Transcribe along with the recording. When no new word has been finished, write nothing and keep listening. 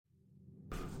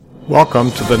Welcome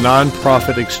to the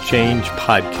Nonprofit Exchange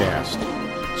Podcast.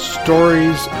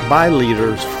 Stories by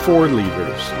leaders for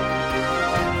leaders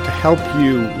to help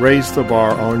you raise the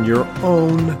bar on your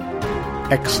own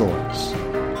excellence,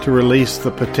 to release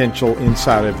the potential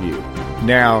inside of you.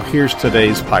 Now, here's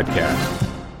today's podcast.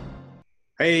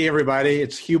 Hey, everybody.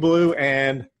 It's Hugh Blue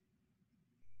and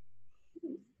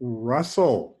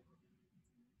Russell.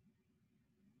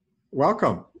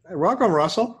 Welcome. Welcome,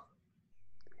 Russell.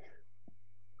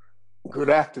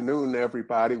 Good afternoon,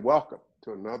 everybody. Welcome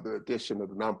to another edition of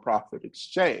the Nonprofit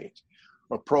Exchange,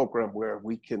 a program where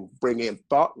we can bring in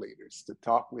thought leaders to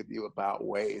talk with you about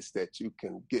ways that you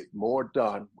can get more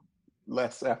done,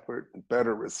 less effort, and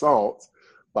better results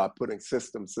by putting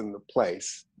systems into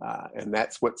place. And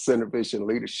that's what Center Vision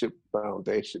Leadership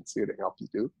Foundation is here to help you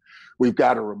do. We've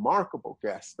got a remarkable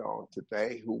guest on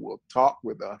today who will talk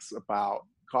with us about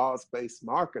cause-based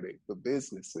marketing for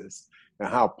businesses and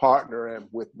how partnering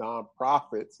with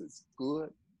nonprofits is good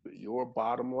for your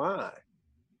bottom line.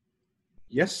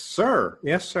 Yes, sir.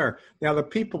 Yes, sir. Now, the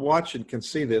people watching can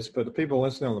see this, but the people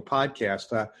listening on the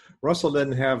podcast, Russell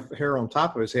doesn't have hair on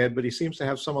top of his head, but he seems to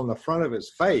have some on the front of his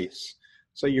face.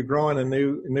 So you're growing a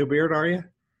new beard, are you?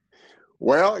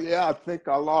 Well, yeah, I think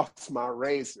I lost my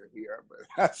razor here, but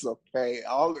that's okay.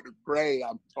 All of the gray,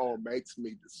 I'm told, makes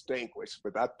me distinguished,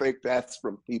 but I think that's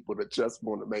from people that just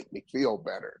want to make me feel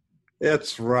better.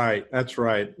 That's right. That's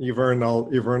right. You've earned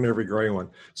every gray one.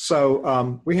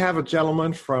 So we have a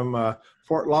gentleman from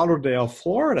Fort Lauderdale,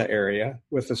 Florida area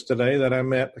with us today that I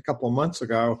met a couple of months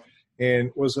ago and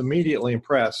was immediately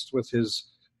impressed with his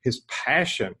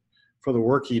passion for the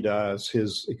work he does,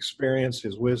 his experience,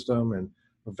 his wisdom, and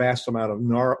a vast amount of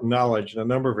knowledge in a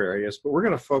number of areas. But we're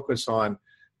going to focus on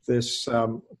this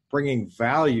bringing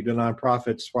value to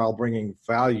nonprofits while bringing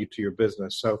value to your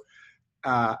business. So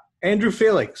Andrew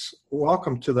Felix,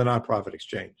 welcome to the Nonprofit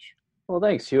Exchange. Well,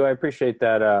 thanks, Hugh. I appreciate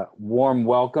that warm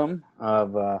welcome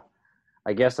of,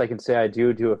 I guess I can say I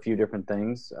do a few different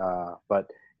things, but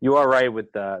you are right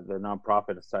with the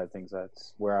nonprofit side of things.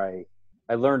 That's where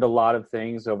I learned a lot of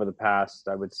things over the past,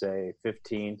 I would say,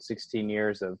 15, 16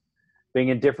 years of being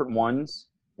in different ones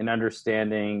and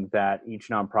understanding that each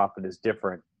nonprofit is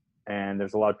different. And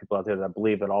there's a lot of people out there that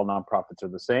believe that all nonprofits are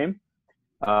the same.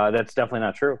 That's definitely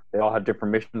not true. They all have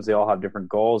different missions. They all have different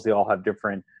goals. They all have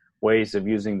different ways of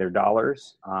using their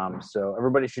dollars. So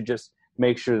everybody should just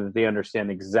make sure that they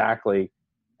understand exactly,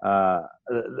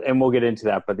 and we'll get into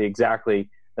that, but exactly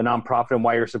the nonprofit and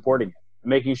why you're supporting it,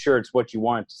 making sure it's what you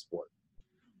want to support.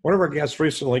 One of our guests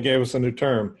recently gave us a new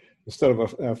term. Instead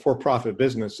of a for-profit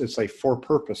business, it's a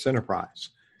for-purpose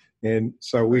enterprise. And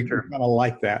so we kind of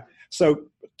like that. So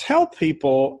tell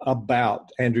people about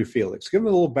Andrew Felix. Give them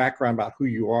a little background about who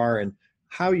you are and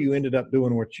how you ended up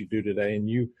doing what you do today. And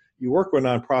you work with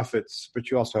nonprofits,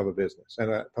 but you also have a business and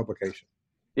a publication.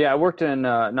 Yeah, I worked in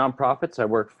nonprofits. I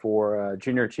worked for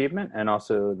Junior Achievement and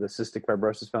also the Cystic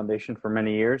Fibrosis Foundation for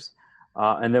many years,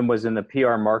 and then was in the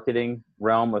PR marketing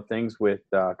realm of things with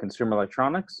consumer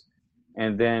electronics.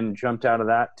 And then jumped out of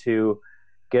that to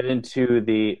get into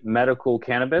the medical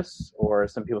cannabis, or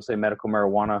some people say medical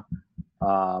marijuana,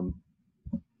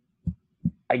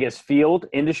 field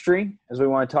industry, as we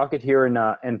want to talk it here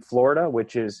in Florida,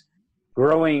 which is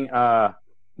growing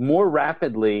more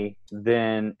rapidly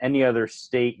than any other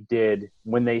state did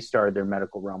when they started their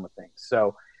medical realm of things.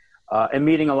 So, and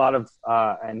meeting a lot of,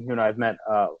 I've met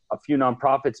a few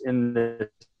nonprofits in this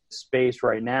space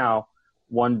right now,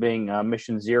 one being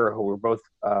Mission Zero, who we're both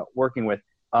working with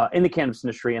in the cannabis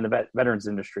industry and the veterans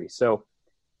industry. So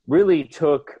really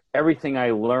took everything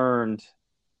I learned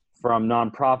from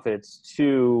nonprofits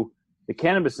to the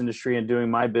cannabis industry and doing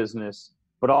my business,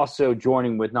 but also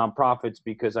joining with nonprofits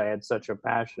because I had such a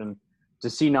passion to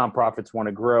see nonprofits want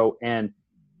to grow and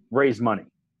raise money.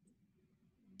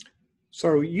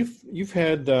 So you've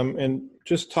had, and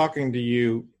just talking to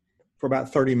you for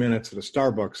about 30 minutes at a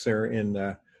Starbucks there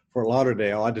in Fort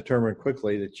Lauderdale, I determined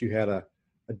quickly that you had a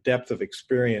depth of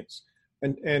experience.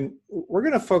 And we're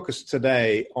going to focus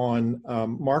today on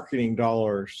marketing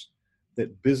dollars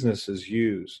that businesses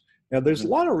use. Now, there's a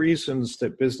lot of reasons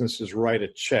that businesses write a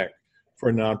check for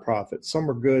a nonprofit.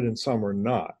 Some are good and some are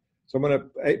not. So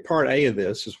part A of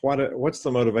this is what's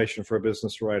the motivation for a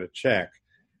business to write a check?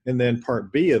 And then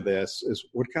part B of this is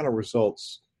what kind of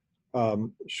results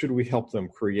should we help them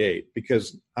create?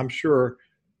 Because I'm sure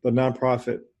the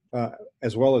nonprofit,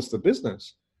 as well as the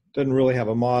business, doesn't really have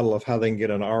a model of how they can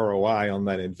get an ROI on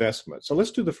that investment. So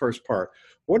let's do the first part.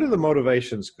 What are the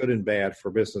motivations, good and bad, for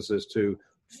businesses to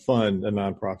fund a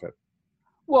nonprofit?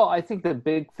 Well, I think the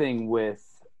big thing with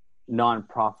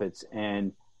nonprofits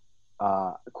and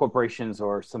corporations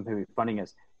or something funding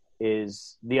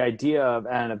is the idea of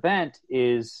an event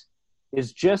is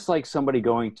just like somebody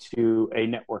going to a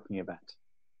networking event,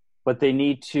 but they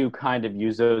need to kind of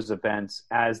use those events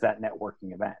as that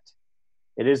networking event.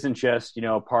 It isn't just,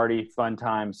 a party, fun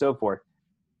time, so forth.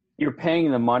 You're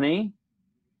paying the money,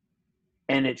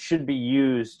 and it should be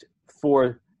used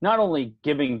for not only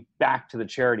giving back to the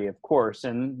charity, of course,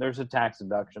 and there's a tax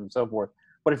deduction and so forth,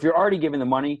 but if you're already giving the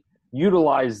money,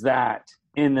 utilize that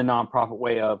in the nonprofit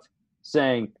way of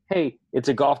saying, hey, it's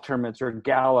a golf tournament or a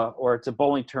gala, or it's a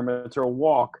bowling tournament or a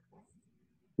walk.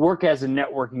 Work as a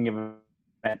networking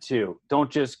event too.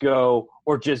 Don't just go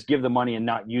or just give the money and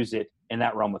not use it in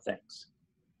that realm of things.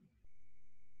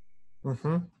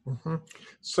 Mm-hmm. Mm-hmm.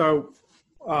 So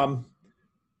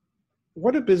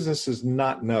what do businesses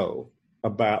not know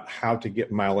about how to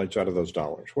get mileage out of those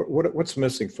dollars? What's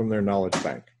missing from their knowledge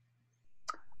bank?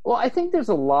 Well, I think there's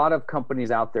a lot of companies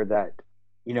out there that,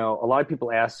 a lot of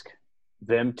people ask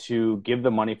them to give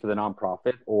the money for the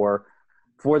nonprofit or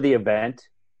for the event.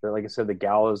 Like I said, the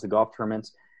galas, the golf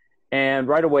tournaments. And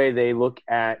right away, they look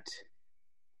at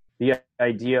the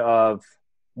idea of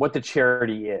what the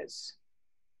charity is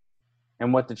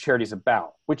and what the charity is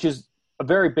about, which is a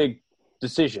very big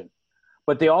decision.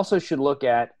 But they also should look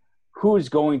at who is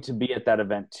going to be at that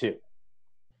event too.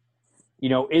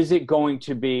 Is it going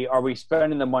to be, are we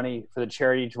spending the money for the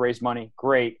charity to raise money?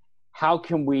 Great. How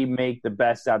can we make the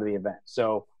best out of the event?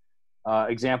 So,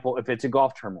 example, if it's a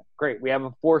golf tournament, great. We have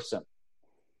a foursome.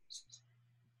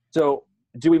 So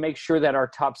do we make sure that our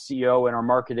top CEO and our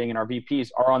marketing and our VPs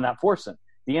are on that foursome?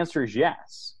 The answer is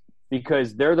yes,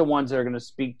 because they're the ones that are going to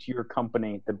speak to your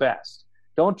company the best.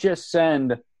 Don't just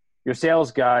send your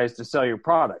sales guys to sell your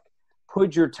product.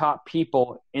 Put your top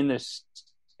people in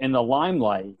the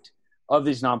limelight of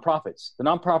these nonprofits. The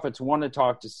nonprofits want to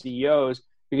talk to CEOs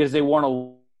because they want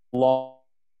a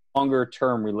longer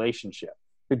term relationship.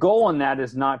 The goal on that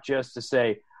is not just to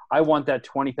say, I want that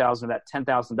 $20,000, that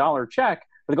 $10,000 check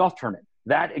for the golf tournament.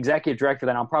 That executive director,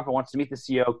 that nonprofit wants to meet the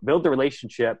CEO, build the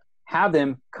relationship, have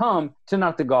them come to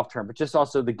not the golf tournament, but just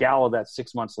also the gala that's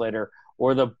 6 months later,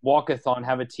 or the walkathon,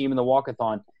 have a team in the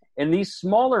walkathon. And these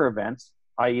smaller events,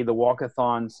 i.e. the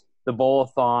walkathons, the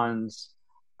bowl-a-thons,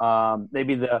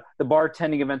 maybe the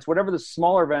bartending events, whatever the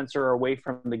smaller events are away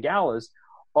from the galas,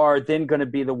 are then going to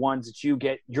be the ones that you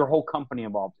get your whole company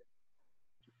involved in.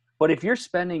 But if you're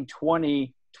spending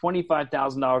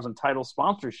 $25,000 on title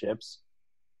sponsorships,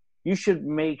 you should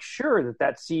make sure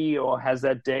that CEO has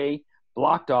that day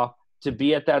blocked off to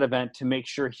be at that event to make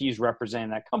sure he's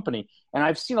representing that company. And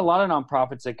I've seen a lot of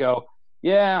nonprofits that go,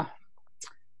 yeah,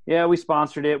 we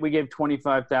sponsored it. We gave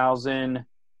 $25,000.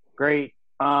 Great.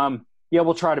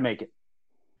 We'll try to make it.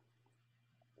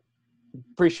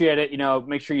 Appreciate it.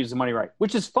 Make sure you use the money right,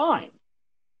 which is fine.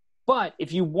 But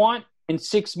if you want in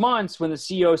 6 months, when the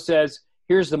CEO says,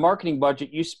 here's the marketing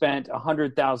budget, you spent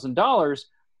 $100,000,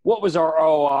 what was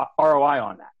our ROI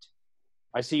on that?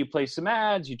 I see you placed some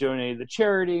ads, you donated to the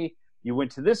charity, you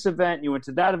went to this event, you went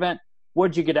to that event. What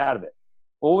did you get out of it?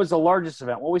 What was the largest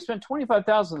event? Well, we spent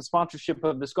 $25,000 on the sponsorship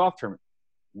of this golf tournament.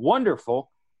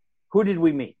 Wonderful. Who did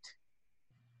we meet?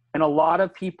 And a lot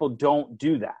of people don't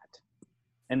do that,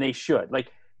 and they should.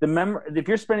 Like if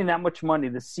you're spending that much money,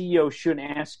 the CEO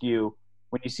shouldn't ask you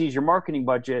when he sees your marketing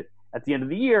budget at the end of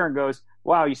the year and goes,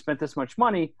 wow, you spent this much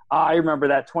money. I remember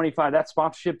that 25, that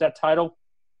sponsorship, that title.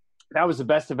 That was the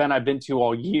best event I've been to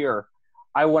all year.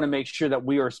 I want to make sure that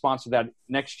we are sponsored that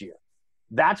next year.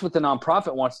 That's what the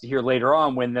nonprofit wants to hear later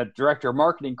on when the director of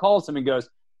marketing calls him and goes,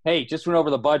 hey, just went over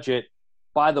the budget.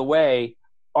 By the way,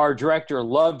 our director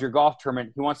loved your golf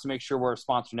tournament. He wants to make sure we're a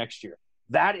sponsor next year.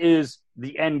 That is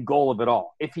the end goal of it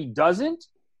all. If he doesn't,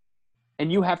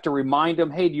 and you have to remind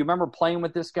him, hey, do you remember playing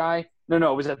with this guy?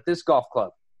 No, it was at this golf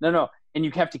club. No. And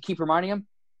you have to keep reminding him.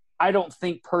 I don't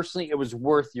think personally it was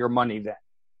worth your money then.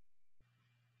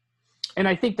 And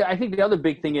I think the other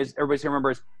big thing is everybody's going to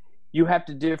remember is you have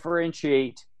to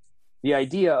differentiate the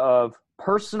idea of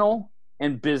personal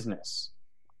and business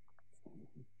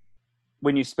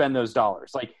when you spend those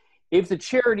dollars. Like if the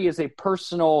charity is a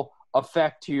personal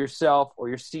effect to yourself or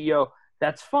your CEO,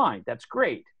 that's fine. That's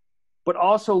great. But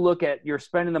also look at you're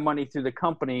spending the money through the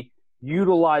company,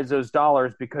 utilize those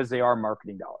dollars because they are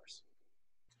marketing dollars.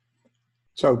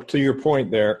 So to your point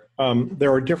there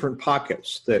are different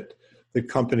pockets that the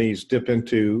companies dip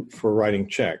into for writing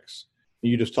checks.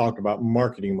 You just talked about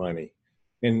marketing money,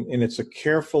 and it's a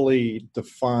carefully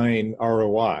defined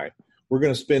ROI. We're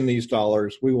going to spend these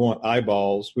dollars. We want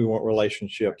eyeballs. We want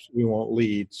relationships. We want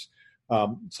leads,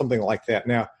 something like that.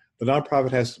 Now, the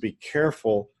nonprofit has to be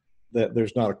careful that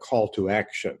there's not a call to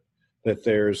action, that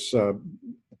there's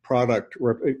product.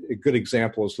 A good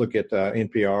example is look at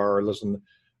NPR or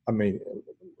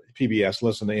PBS,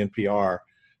 listen to NPR,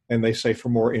 and they say for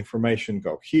more information,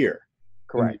 go here.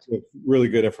 Correct. Really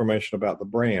good information about the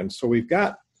brand. So we've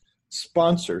got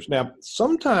sponsors. Now,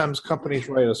 sometimes companies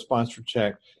write a sponsor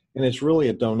check and it's really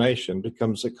a donation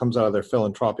because it comes out of their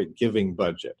philanthropic giving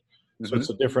budget. So it's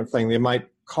a different thing. They might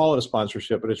call it a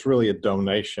sponsorship, but it's really a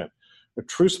donation. A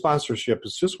true sponsorship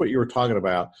is just what you were talking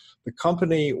about. The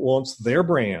company wants their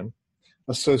brand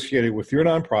associated with your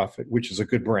nonprofit, which is a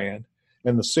good brand,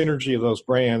 and the synergy of those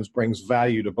brands brings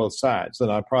value to both sides. The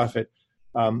nonprofit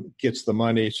gets the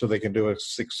money so they can do a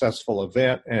successful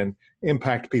event and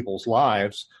impact people's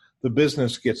lives. The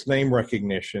business gets name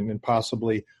recognition and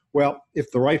possibly, well,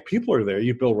 if the right people are there,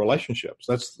 you build relationships.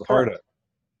 That's the heart of it.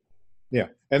 Yeah.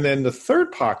 And then the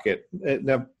third pocket,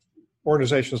 now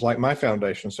organizations like my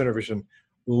foundation, Center Vision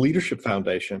Leadership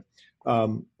Foundation,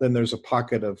 then there's a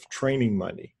pocket of training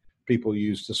money people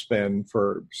use to spend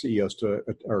for CEOs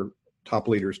or top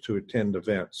leaders to attend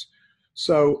events.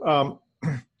 So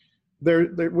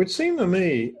there would seem to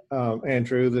me,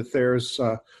 Andrew, that there's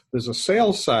a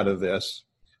sales side of this,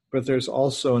 but there's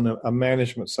also a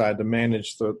management side to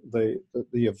manage the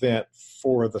event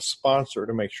for the sponsor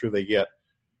to make sure they get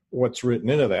what's written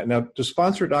into that. Now, do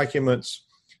sponsor documents,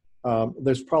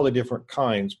 there's probably different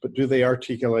kinds, but do they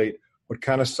articulate what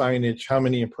kind of signage, how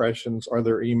many impressions, are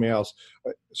there emails?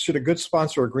 Should a good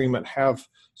sponsor agreement have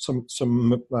some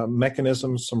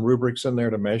mechanisms, some rubrics in there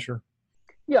to measure?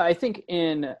 Yeah, I think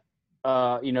in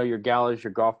your galas,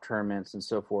 your golf tournaments, and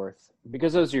so forth,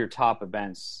 because those are your top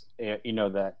events,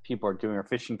 that people are doing, or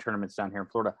fishing tournaments down here in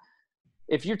Florida.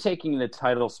 If you're taking the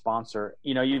title sponsor,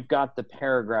 you've got the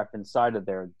paragraph inside of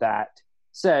there that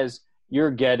says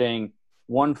you're getting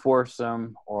one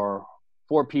foursome or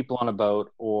 4 people on a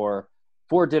boat or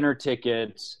 4 dinner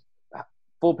tickets,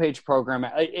 full page program.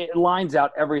 It lines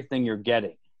out everything you're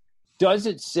getting. Does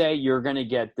it say you're going to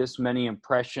get this many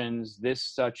impressions, this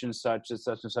such and such, this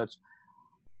such and such?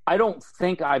 I don't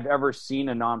think I've ever seen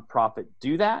a nonprofit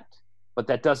do that, but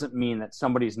that doesn't mean that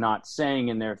somebody's not saying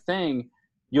in their thing,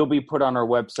 you'll be put on our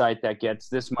website that gets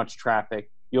this much traffic.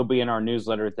 You'll be in our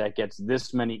newsletter that gets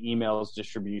this many emails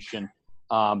distribution.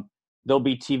 There'll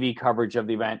be TV coverage of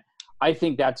the event. I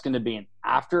think that's going to be an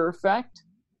after effect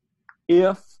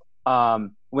if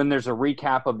when there's a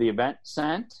recap of the event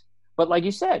sent. But like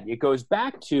you said, it goes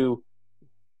back to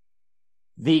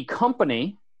the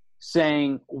company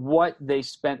saying what they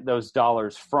spent those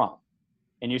dollars from.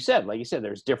 And like you said,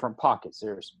 there's different pockets.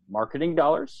 There's marketing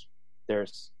dollars.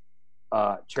 There's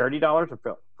charity dollars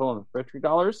or philanthropic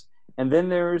dollars. And then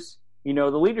there's, the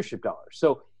leadership dollars.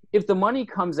 So if the money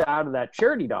comes out of that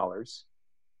charity dollars,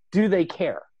 do they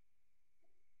care?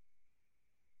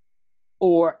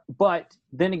 But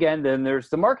then again, then there's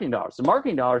the marketing dollars. The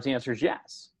marketing dollars, the answer is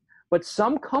yes. But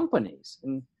some companies,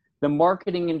 and the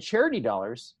marketing and charity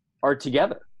dollars are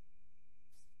together.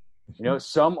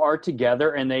 Some are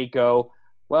together and they go,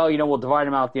 well, we'll divide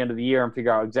them out at the end of the year and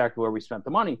figure out exactly where we spent the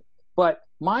money. But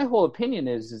my whole opinion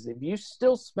is if you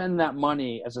still spend that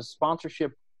money as a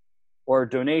sponsorship or a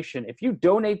donation, if you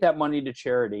donate that money to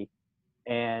charity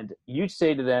and you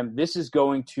say to them, this is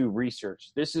going to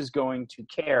research, this is going to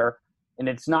care, and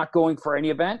it's not going for any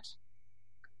event,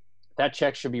 that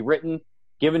check should be written,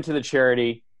 given to the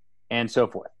charity, and so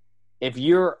forth. If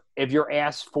you're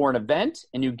asked for an event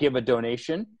and you give a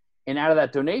donation, and out of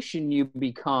that donation you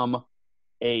become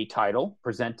a title,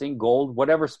 presenting, gold,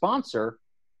 whatever sponsor,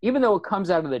 even though it comes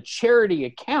out of the charity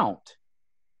account,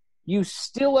 you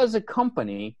still as a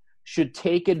company should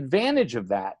take advantage of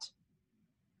that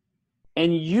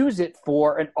and use it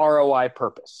for an ROI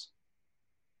purpose.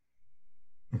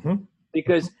 Mm-hmm.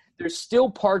 Because there's still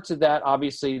parts of that,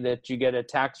 obviously, that you get a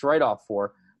tax write-off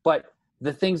for, but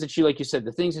the things that like you said,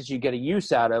 the things that you get a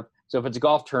use out of, so if it's a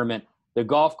golf tournament, the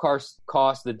golf cost,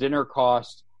 the dinner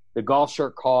cost, the golf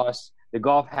shirt cost, the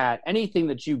golf hat, anything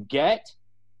that you get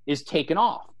is taken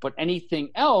off, but anything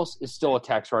else is still a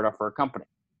tax write-off for a company.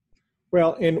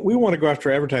 Well, and we want to go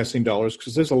after advertising dollars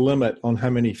because there's a limit on how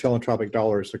many philanthropic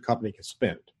dollars a company can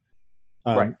spend.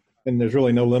 Right. And there's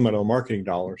really no limit on marketing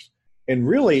dollars. And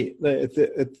really,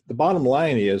 the bottom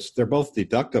line is they're both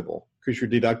deductible because you're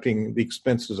deducting the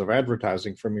expenses of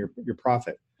advertising from your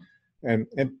profit.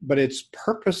 But it's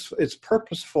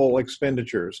purposeful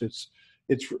expenditures.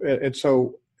 And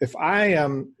so if I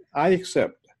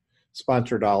accept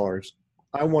sponsor dollars,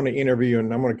 I want to interview,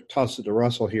 and I'm going to toss it to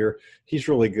Russell here. He's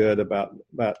really good about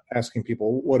asking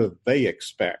people what do they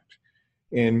expect,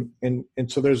 and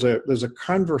so there's a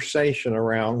conversation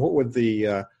around what would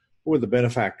the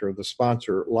benefactor, the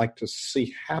sponsor, like to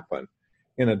see happen,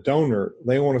 In a donor,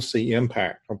 they want to see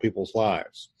impact on people's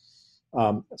lives.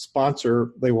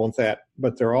 Sponsor, they want that,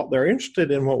 but they're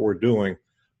interested in what we're doing,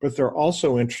 but they're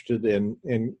also interested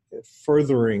in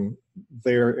furthering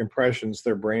their impressions,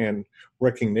 their brand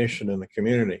recognition in the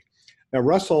community. Now,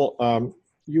 Russell,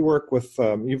 you work with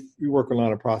you work with a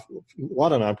lot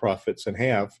of nonprofits and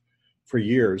have for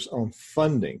years on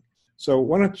funding. So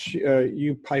why don't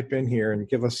you pipe in here and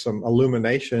give us some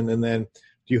illumination, and then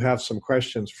do you have some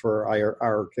questions for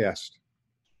our guest?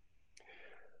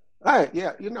 All right,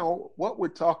 yeah, what we're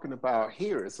talking about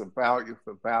here is a value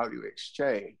for value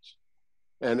exchange.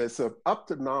 And it's up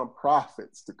to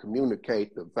nonprofits to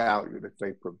communicate the value that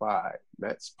they provide.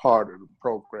 That's part of the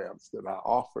programs that I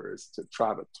offer, is to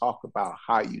try to talk about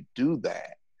how you do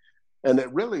that. And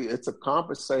it's a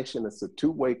conversation, it's a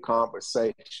two-way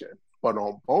conversation. But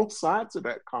on both sides of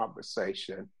that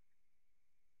conversation,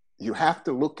 you have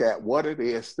to look at what it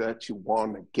is that you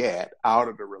want to get out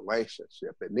of the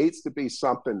relationship. It needs to be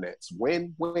something that's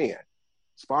win-win.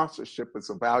 Sponsorship is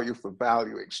a value for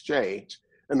value exchange,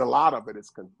 and a lot of it is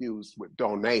confused with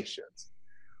donations.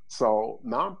 So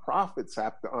nonprofits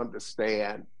have to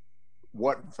understand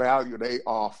what value they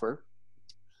offer.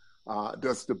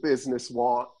 Does the business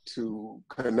want to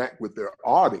connect with their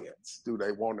audience? Do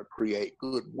they want to create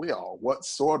goodwill? What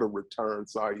sort of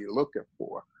returns are you looking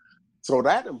for? So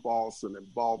that involves an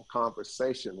involved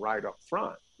conversation right up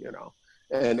front,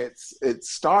 And it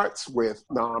starts with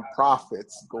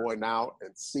nonprofits going out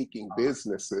and seeking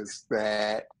businesses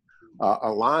that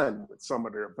align with some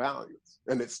of their values.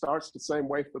 And it starts the same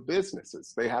way for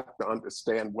businesses. They have to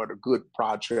understand what a good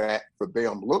project for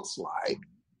them looks like.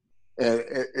 And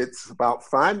it's about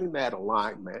finding that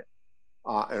alignment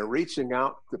and reaching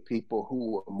out to people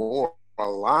who are more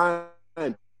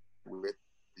aligned with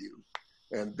you,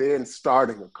 and then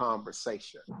starting a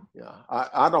conversation. Yeah,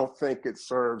 I don't think it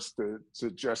serves to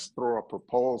just throw a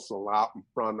proposal out in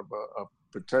front of a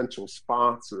potential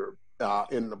sponsor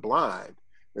in the blind.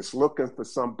 It's looking for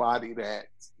somebody that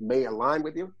may align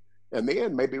with you, and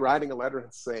then maybe writing a letter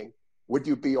and saying, would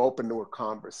you be open to a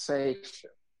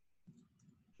conversation?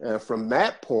 And from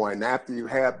that point, after you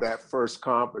have that first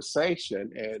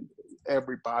conversation and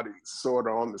everybody's sort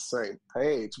of on the same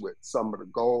page with some of the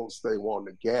goals they want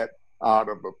to get out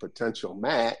of a potential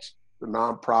match, the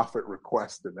nonprofit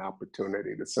requests an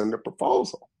opportunity to send a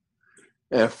proposal.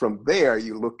 And from there,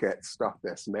 you look at stuff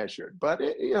that's measured. But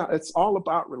it's all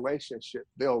about relationship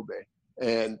building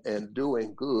and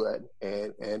doing good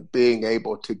and being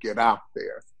able to get out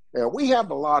there. And we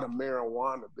have a lot of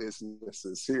marijuana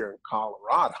businesses here in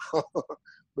Colorado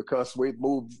because we've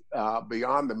moved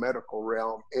beyond the medical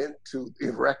realm into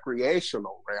the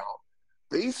recreational realm.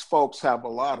 These folks have a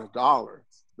lot of dollars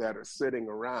that are sitting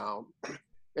around,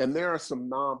 and there are some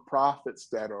nonprofits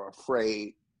that are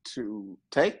afraid to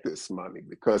take this money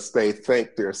because they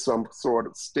think there's some sort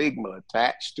of stigma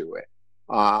attached to it.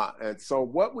 And so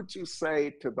what would you say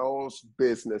to those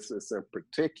businesses in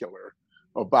particular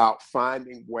about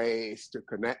finding ways to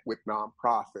connect with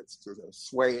nonprofits to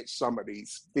assuage some of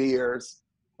these fears,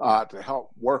 to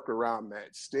help work around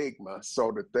that stigma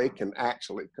so that they can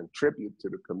actually contribute to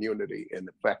the community in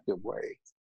effective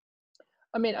ways?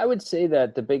 I mean, I would say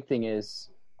that the big thing is,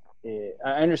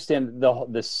 I understand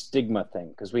the stigma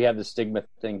thing, because we have the stigma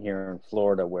thing here in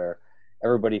Florida where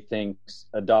everybody thinks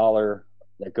 $1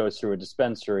 that goes through a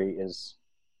dispensary is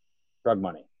drug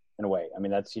money in a way. I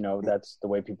mean, that's the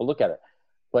way people look at it.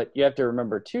 But you have to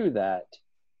remember, too, that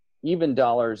even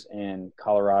dollars in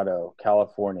Colorado,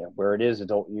 California, where it is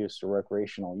adult use or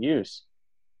recreational use,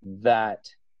 that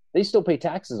they still pay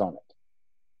taxes on it.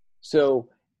 So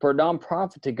for a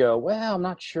nonprofit to go, well, I'm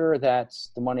not sure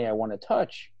that's the money I want to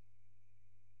touch.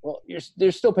 Well,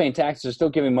 they're still paying taxes. They're still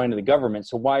giving money to the government.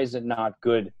 So why is it not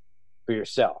good for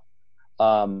yourself?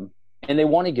 And they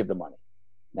want to give the money.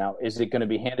 Now, is it going to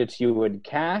be handed to you in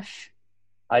cash?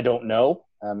 I don't know.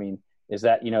 I mean, is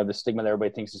that, the stigma that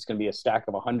everybody thinks it's going to be a stack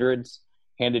of hundreds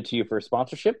handed to you for a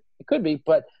sponsorship? It could be,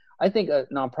 but I think a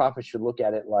nonprofit should look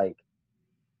at it like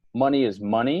money is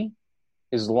money,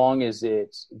 as long as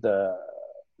it's the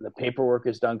paperwork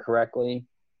is done correctly,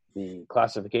 the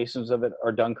classifications of it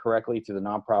are done correctly through the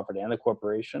nonprofit and the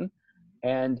corporation,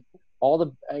 and all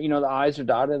the I's are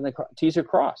dotted and the T's are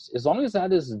crossed. As long as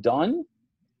that is done,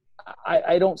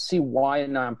 I don't see why a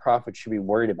nonprofit should be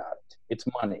worried about it. It's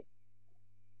money.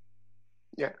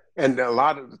 Yeah, and a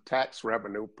lot of the tax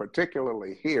revenue,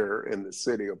 particularly here in the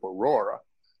city of Aurora,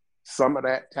 some of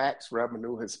that tax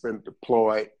revenue has been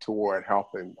deployed toward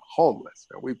helping homeless.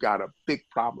 And we've got a big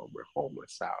problem with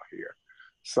homeless out here.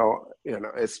 So,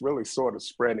 it's really sort of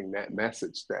spreading that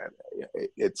message that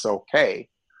it's okay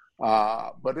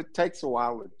But it takes a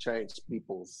while to change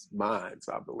people's minds,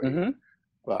 I believe. Mm-hmm.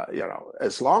 But,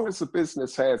 as long as the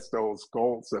business has those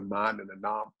goals in mind and the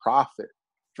nonprofit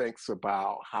thinks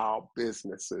about how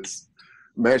businesses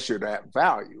measure that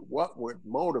value, what would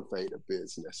motivate a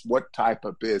business? What type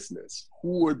of business?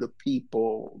 Who are the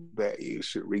people that you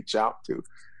should reach out to?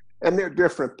 And there are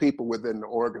different people within the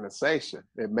organization.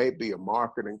 It may be a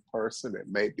marketing person. It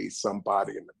may be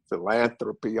somebody in the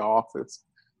philanthropy office.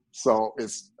 So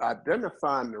it's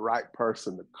identifying the right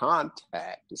person to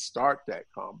contact to start that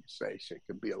conversation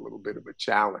can be a little bit of a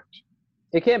challenge.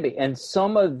 It can be. And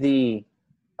some of the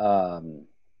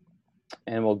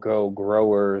animal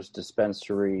growers,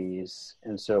 dispensaries,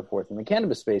 and so forth in the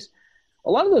cannabis space,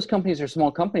 a lot of those companies are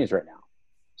small companies right now.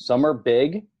 Some are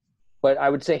big, but I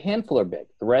would say a handful are big.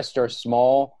 The rest are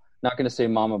small, not going to say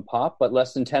mom and pop, but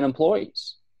less than 10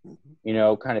 employees,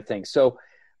 kind of thing. So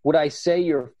would I say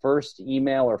your first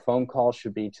email or phone call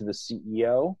should be to the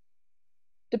CEO?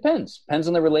 Depends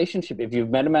on the relationship. If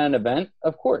you've met them at an event,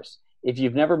 of course. If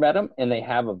you've never met them and they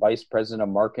have a vice president of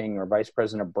marketing or vice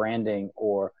president of branding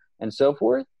and so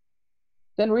forth,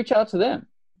 then reach out to them.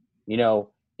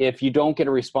 If you don't get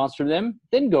a response from them,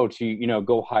 then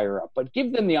go higher up. But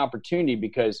give them the opportunity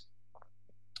because,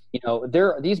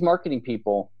 these marketing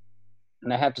people,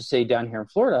 and I have to say down here in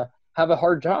Florida, have a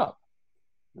hard job.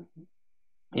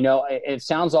 It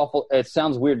sounds awful. It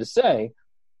sounds weird to say,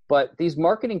 but these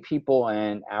marketing people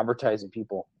and advertising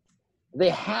people, they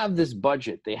have this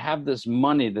budget. They have this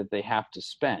money that they have to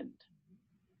spend.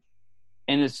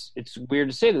 And it's weird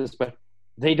to say this, but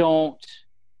they don't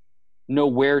know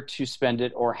where to spend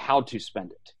it or how to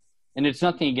spend it. And it's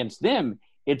nothing against them.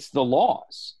 It's the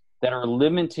laws that are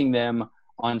limiting them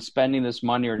on spending this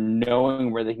money or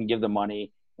knowing where they can give the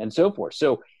money and so forth.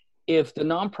 So if the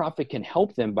nonprofit can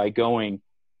help them by going,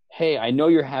 hey, I know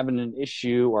you're having an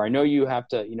issue, or I know you have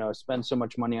to, spend so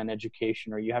much money on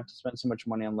education, or you have to spend so much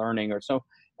money on learning, or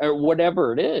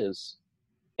whatever it is.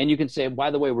 And you can say,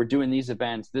 by the way, we're doing these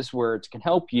events. This words can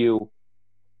help you.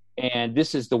 And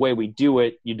this is the way we do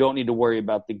it. You don't need to worry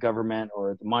about the government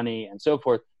or the money and so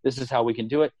forth. This is how we can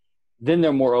do it. Then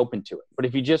they're more open to it. But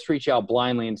if you just reach out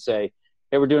blindly and say,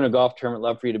 hey, we're doing a golf tournament,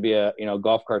 love for you to be a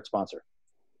golf cart sponsor,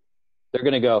 they're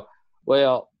going to go,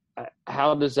 well,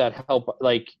 how does that help?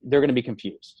 Like, they're going to be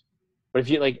confused. But if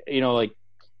you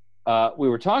we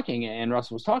were talking and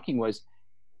Russell was talking was,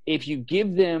 if you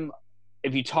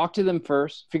talk to them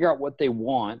first, figure out what they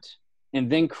want,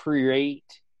 and then create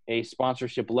a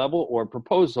sponsorship level or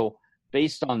proposal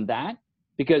based on that.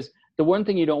 Because the one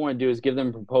thing you don't want to do is give them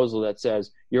a proposal that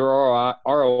says your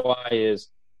ROI is,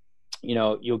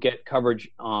 you'll get coverage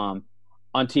on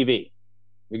TV.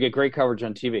 You get great coverage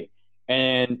on TV.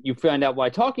 And you find out by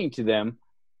talking to them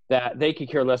that they could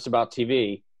care less about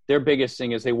TV. Their biggest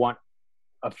thing is they want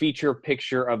a feature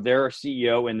picture of their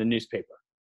CEO in the newspaper.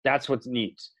 That's what it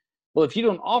needs. Well, if you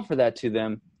don't offer that to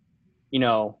them,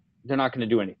 they're not going to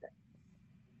do anything.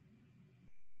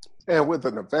 And with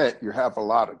an event, you have a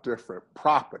lot of different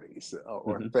properties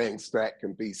or things that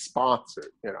can be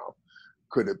sponsored.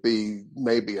 Could it be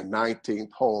maybe a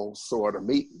 19th hole sort of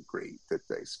meet and greet that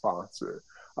they sponsor?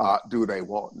 Do they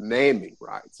want naming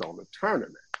rights on the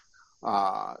tournament?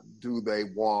 Do they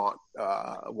want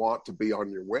to be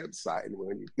on your website? And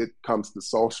when it comes to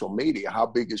social media, how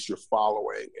big is your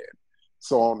following, and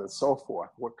so on and so forth?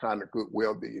 What kind of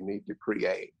goodwill do you need to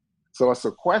create? So it's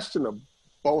a question of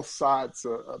both sides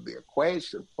of the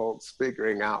equation, folks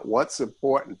figuring out what's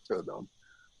important to them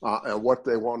and what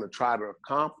they want to try to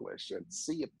accomplish, and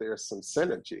see if there's some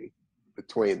synergy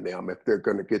between them, if they're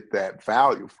going to get that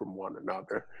value from one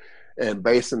another, and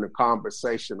basing the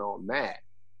conversation on that.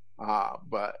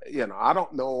 But, I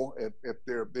don't know if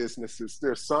there are businesses,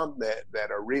 there's some that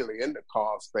are really into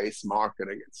cause-based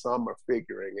marketing, and some are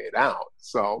figuring it out.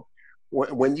 So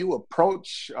when you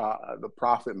approach the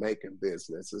profit-making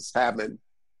businesses, having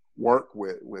worked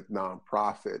with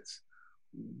nonprofits,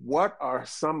 what are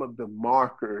some of the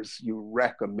markers you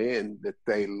recommend that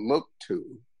they look to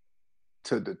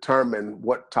determine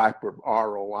what type of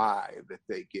ROI that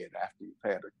they get after you've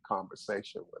had a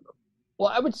conversation with them? Well,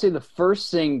 I would say the first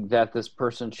thing that this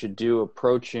person should do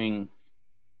approaching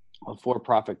a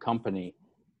for-profit company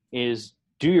is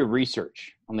do your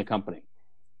research on the company.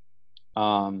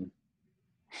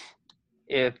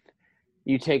 If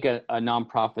you take a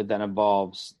nonprofit that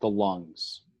involves the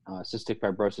lungs, Cystic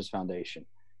Fibrosis Foundation,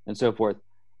 and so forth,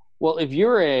 well, if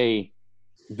you're a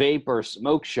vape or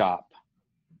smoke shop,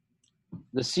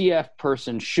 the CF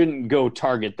person shouldn't go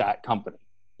target that company.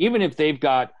 Even if they've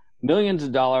got millions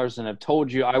of dollars and have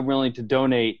told you, I'm willing to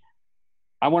donate,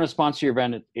 I want to sponsor your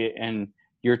event, and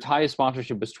your highest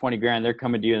sponsorship was 20 grand. They're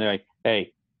coming to you and they're like,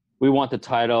 hey, we want the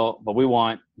title, but we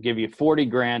give you 40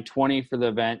 grand, 20 for the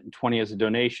event and 20 as a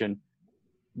donation.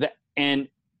 And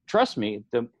trust me,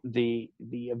 the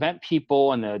event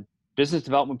people and the business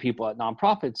development people at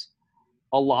nonprofits,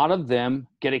 a lot of them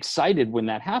get excited when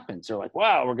that happens. They're like,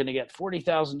 wow, we're going to get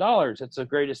 $40,000. That's the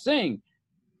greatest thing.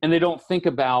 And they don't think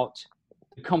about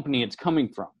the company it's coming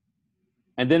from.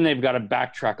 And then they've got to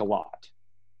backtrack a lot.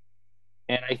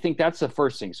 And I think that's the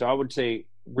first thing. So I would say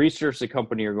research the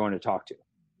company you're going to talk to.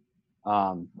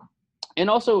 And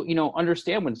also,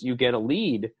 understand when you get a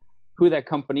lead, who that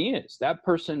company is. That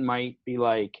person might be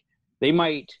like, it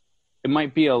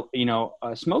might be a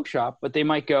smoke shop, but they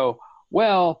might go,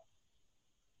 well,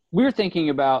 we're thinking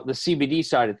about the CBD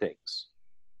side of things.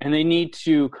 And they need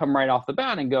to come right off the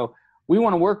bat and go, we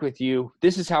want to work with you.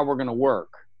 This is how we're going to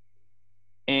work.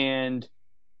 And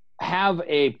have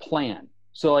a plan.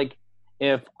 So like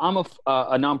if I'm a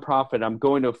nonprofit, I'm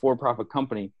going to a for-profit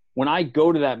company. When I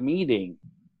go to that meeting,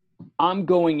 I'm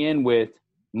going in with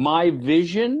my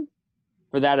vision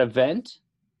for that event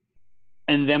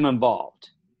and them involved.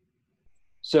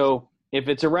 So if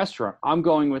it's a restaurant, I'm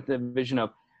going with the vision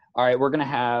of, all right, we're going to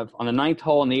have on the 9th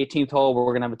hole and the 18th hole, we're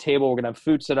going to have a table. We're going to have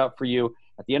food set up for you.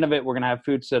 At the end of it, we're going to have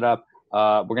food set up.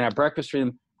 We're going to have breakfast for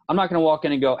them. I'm not going to walk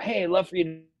in and go, hey, I'd love for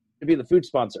you to be the food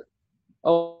sponsor.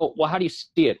 Oh, well, how do you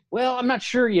see it? Well, I'm not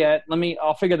sure yet.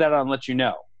 I'll figure that out and let you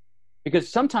know.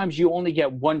 Because sometimes you only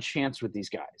get one chance with these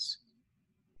guys.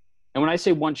 And when I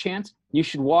say one chance, you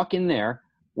should walk in there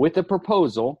with a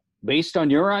proposal based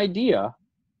on your idea,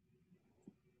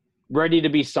 ready to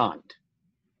be signed.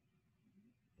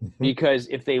 Mm-hmm. Because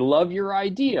if they love your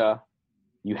idea,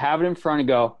 you have it in front and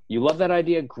go, you love that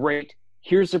idea? Great.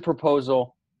 Here's the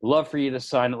proposal. Love for you to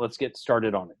sign it. Let's get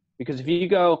started on it. Because if you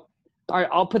go, all right,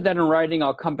 I'll put that in writing.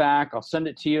 I'll come back. I'll send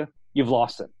it to you. You've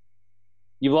lost them.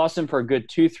 You've lost them for a good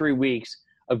 2-3 weeks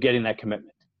of getting that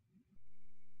commitment.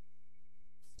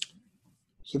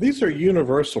 So these are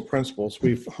universal principles.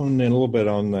 We've honed in a little bit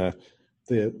on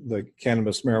the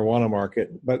cannabis marijuana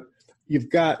market, but you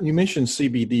mentioned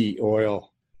CBD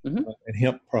oil and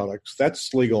hemp products.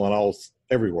 That's legal in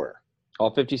everywhere.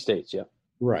 All 50 states, yeah.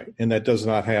 Right, and that does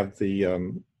not have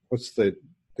the what's the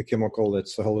chemical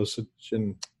that's the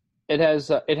hallucinogen? It has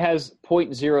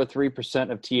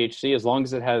 0.03% of THC. As long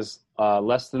as it has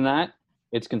less than that,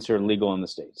 it's considered legal in the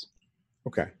states.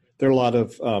 Okay. There are a lot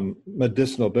of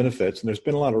medicinal benefits, and there's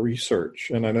been a lot of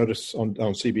research, and I notice on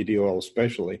CBD oil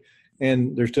especially,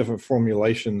 and there's different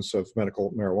formulations of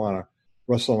medical marijuana.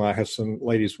 Russell and I have some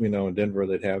ladies we know in Denver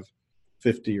that have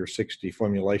 50 or 60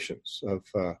 formulations of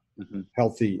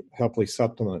healthy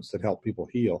supplements that help people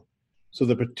heal. So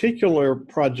the particular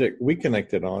project we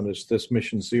connected on is this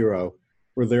Mission Zero,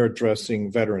 where they're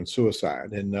addressing veteran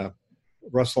suicide. And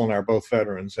Russell and I are both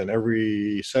veterans, and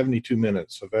every 72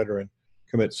 minutes a veteran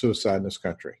commits suicide in this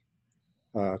country,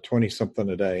 20-something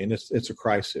a day, and it's a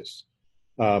crisis.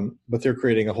 But they're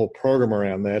creating a whole program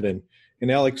around that. And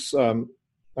Alex,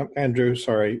 Andrew,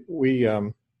 sorry,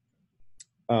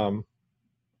 I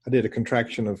did a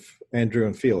contraction of Andrew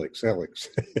and Felix, Alex.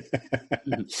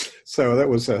 So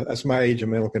that's my age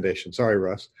and mental condition. Sorry,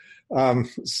 Russ. We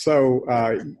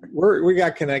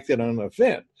got connected on an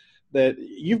event that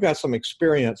you've got some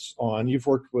experience on. You've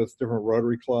worked with different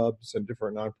Rotary clubs and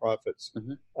different nonprofits.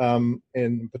 And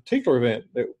the particular event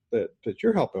that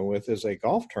you're helping with is a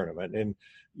golf tournament, and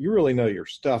you really know your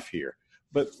stuff here.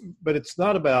 But it's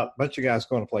not about a bunch of guys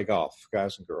going to play golf,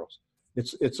 guys and girls.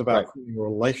 It's about creating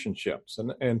relationships.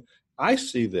 And I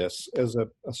see this as a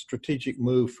strategic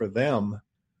move for them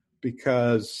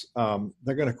because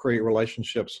they're going to create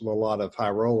relationships with a lot of high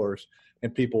rollers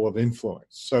and people of influence.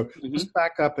 So let's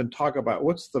back up and talk about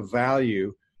what's the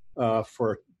value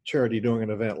for charity doing an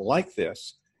event like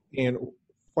this, and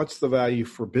what's the value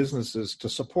for businesses to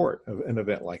support an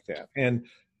event like that, and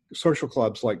social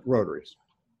clubs like Rotaries.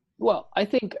 Well, I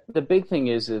think the big thing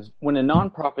is when a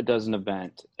nonprofit does an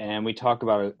event, and we talk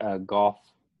about a golf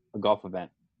event.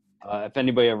 If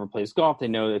anybody ever plays golf, they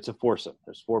know it's a foursome.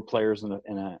 There's 4 players on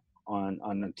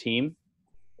a team,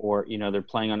 or they're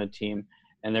playing on a team,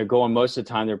 and they're going most of the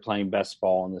time. They're playing best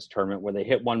ball in this tournament, where they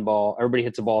hit one ball. Everybody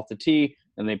hits a ball at the tee,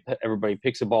 and everybody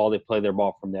picks a ball. They play their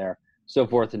ball from there, so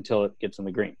forth until it gets on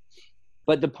the green.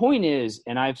 But the point is,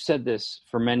 and I've said this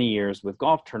for many years with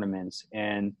golf tournaments,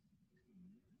 and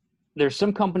there's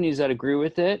some companies that agree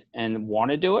with it and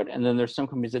want to do it, and then there's some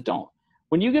companies that don't.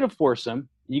 When you get a foursome,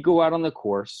 you go out on the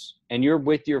course, and you're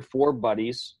with your 4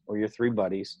 buddies or your 3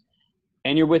 buddies,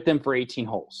 and you're with them for 18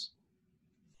 holes.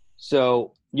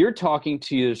 So you're talking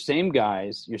to your same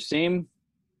guys, your same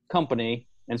company,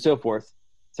 and so forth,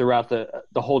 throughout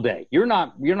the whole day. You're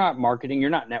not marketing,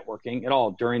 you're not networking at all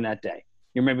during that day.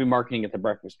 You're maybe marketing at the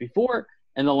breakfast before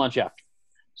and the lunch after.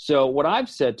 So what I've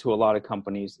said to a lot of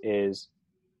companies is,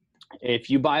 if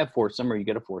you buy a foursome or you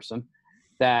get a foursome,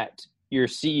 that your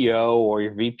CEO or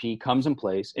your VP comes in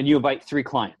place and you invite 3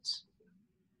 clients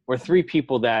or 3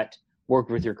 people that work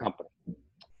with your company.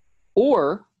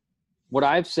 Or what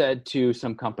I've said to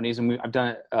some companies, and I've done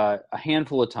it a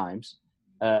handful of times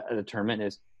at a tournament,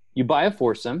 is you buy a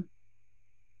foursome,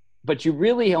 but you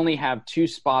really only have 2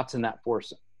 spots in that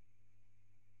foursome.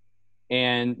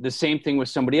 And the same thing with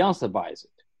somebody else that buys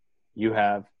it. You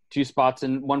have 2 spots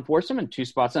in one foursome and 2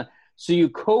 spots in. So you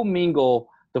commingle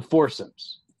the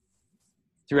foursomes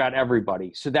throughout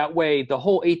everybody. So that way, the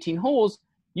whole 18 holes,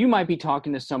 you might be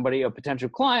talking to somebody, a potential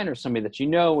client or somebody that you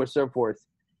know or so forth,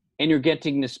 and you're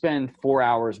getting to spend 4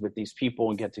 hours with these people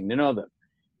and getting to know them.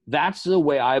 That's the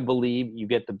way I believe you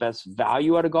get the best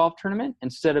value at a golf tournament,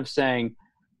 instead of saying,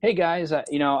 hey guys,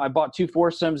 I bought 2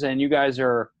 foursomes and you guys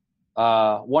are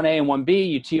 1A and 1B.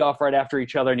 You tee off right after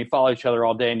each other and you follow each other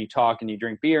all day and you talk and you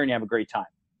drink beer and you have a great time.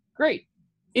 Great.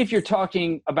 If you're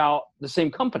talking about the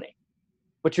same company,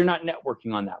 but you're not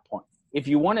networking on that point. If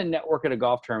you want to network at a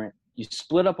golf tournament, you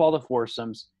split up all the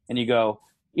foursomes and you go,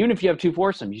 even if you have 2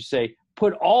 foursomes, you say,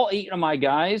 put all 8 of my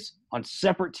guys on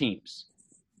separate teams,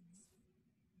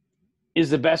 is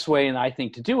the best way, and I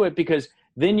think, to do it, because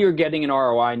then you're getting an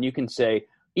ROI, and you can say,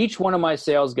 each one of my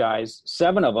sales guys,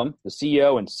 7 of them, the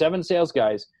CEO and 7 sales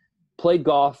guys, played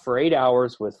golf for 8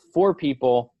 hours with 4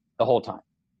 people the whole time.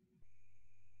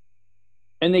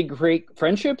 And they create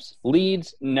friendships,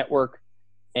 leads, network,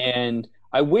 and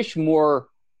I wish more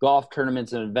golf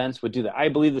tournaments and events would do that. I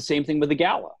believe the same thing with a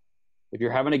gala. If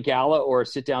you're having a gala or a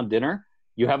sit-down dinner,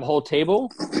 you have a whole table.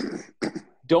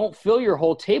 Don't fill your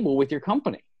whole table with your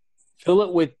company. Fill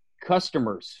it with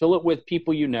customers. Fill it with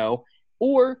people you know.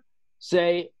 Or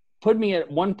say, put me at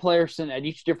one person at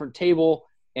each different table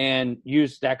and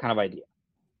use that kind of idea.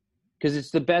 Because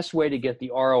it's the best way to get the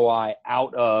ROI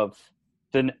out of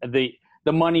the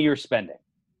money you're spending.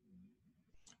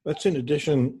 That's in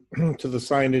addition to the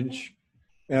signage,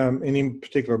 any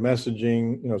particular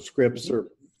messaging, scripts or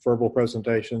verbal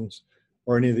presentations,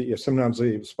 or any of the. Sometimes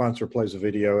the sponsor plays a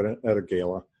video at a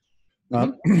gala.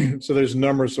 So there's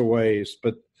numerous of ways,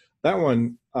 but that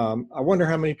one, I wonder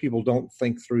how many people don't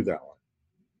think through that one.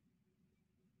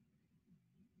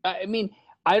 I mean,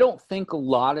 I don't think a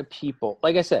lot of people,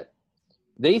 like I said,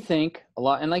 they think a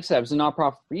lot. And like I said, I was a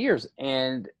nonprofit for years,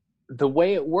 and the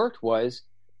way it worked was,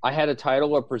 I had a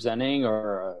title or presenting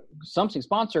or something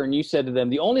sponsor, and you said to them,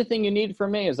 the only thing you need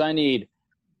from me is I need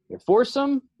your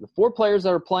foursome, the 4 players that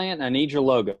are playing, and I need your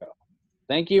logo.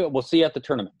 Thank you. We'll see you at the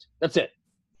tournament. That's it.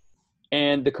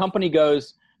 And the company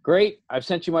goes, great, I've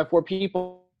sent you my 4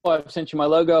 people. I've sent you my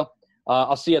logo.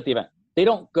 I'll see you at the event. They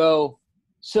don't go,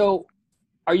 so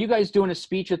are you guys doing a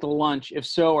speech at the lunch? If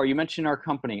so, are you mentioning our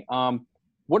company?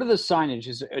 What are the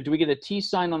signage? Do we get a T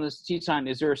sign on this T sign?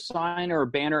 Is there a sign or a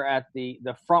banner at the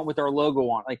front with our logo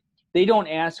on? Like, they don't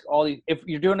ask all these. If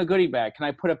you're doing a goodie bag, can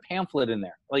I put a pamphlet in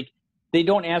there? Like, they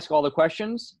don't ask all the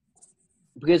questions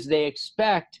because they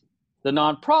expect the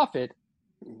nonprofit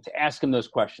to ask them those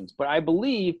questions. But I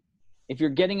believe if you're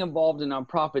getting involved in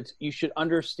nonprofits, you should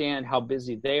understand how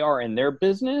busy they are in their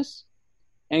business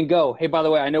and go, hey, by the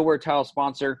way, I know we're a title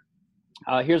sponsor.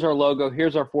 Here's our logo.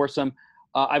 Here's our foursome.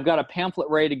 I've got a pamphlet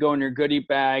ready to go in your goodie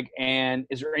bag, and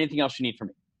is there anything else you need from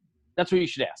me? That's what you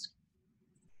should ask.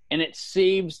 And it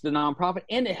saves the nonprofit,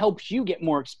 and it helps you get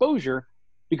more exposure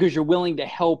because you're willing to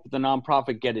help the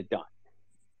nonprofit get it done.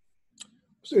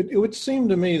 So it would seem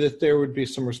to me that there would be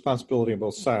some responsibility on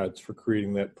both sides for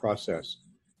creating that process.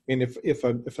 And if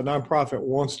a nonprofit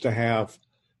wants to have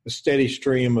a steady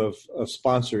stream of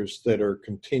sponsors that are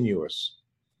continuous,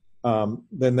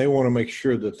 then they want to make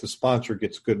sure that the sponsor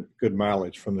gets good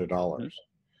mileage from their dollars.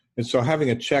 And so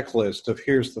having a checklist of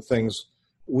here's the things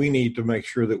we need to make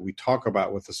sure that we talk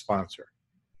about with the sponsor.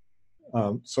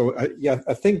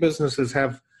 I think businesses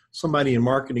have somebody in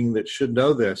marketing that should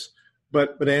know this,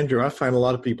 but Andrew, I find a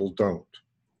lot of people don't.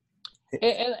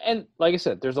 And like I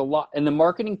said, there's a lot, and the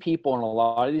marketing people in a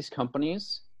lot of these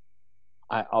companies,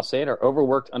 I'll say it, are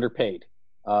overworked, underpaid.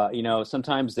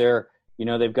 Sometimes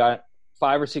they've got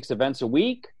 5 or 6 events a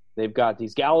week. They've got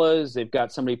these galas. They've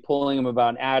got somebody pulling them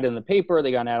about an ad in the paper.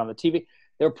 They got an ad on the TV.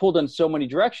 They're pulled in so many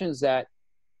directions that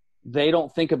they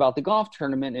don't think about the golf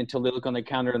tournament until they look on the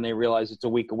calendar and they realize it's a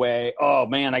week away. Oh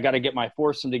man, I got to get my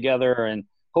foursome together, and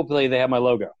hopefully they have my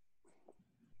logo.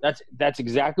 That's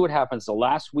exactly what happens. The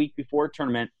last week before a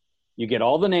tournament, you get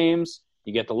all the names,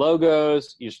 you get the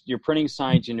logos, you're printing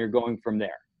signs, and you're going from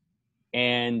there.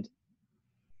 And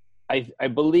I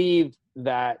believe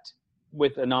that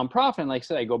with a nonprofit, and like I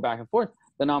said, I go back and forth,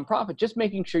 the nonprofit, just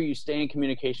making sure you stay in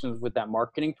communications with that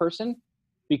marketing person,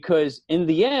 because in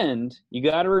the end, you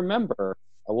got to remember,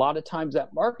 a lot of times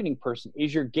that marketing person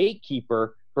is your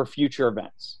gatekeeper for future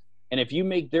events. And if you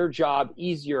make their job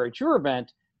easier at your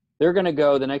event, they're going to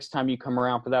go the next time you come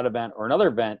around for that event or another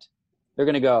event, they're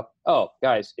going to go, oh,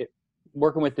 guys,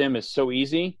 working with them is so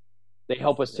easy. They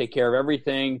help us take care of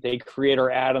everything. They create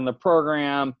our ad on the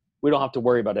program. We don't have to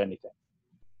worry about anything.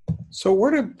 So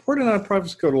where do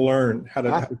nonprofits go to learn how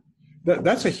to?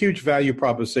 That's a huge value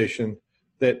proposition.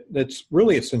 That's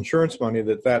really, it's insurance money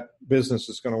that business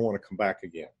is going to want to come back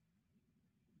again.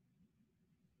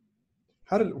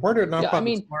 Where do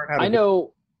nonprofits learn how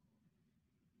to?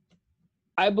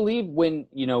 I believe when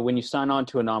you sign on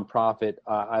to a nonprofit,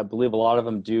 I believe a lot of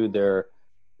them do their,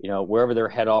 wherever their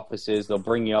head office is, they'll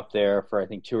bring you up there for, I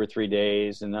think, 2 or 3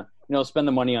 days, and spend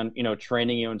the money on,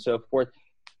 training you and so forth.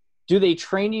 Do they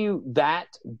train you that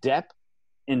depth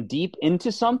and deep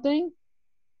into something?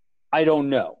 I don't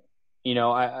know.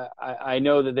 I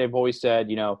know that they've always said,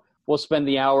 we'll spend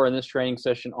the hour in this training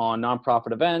session on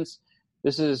nonprofit events.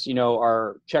 This is,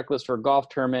 our checklist for a golf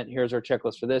tournament. Here's our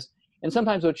checklist for this. And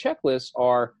sometimes those checklists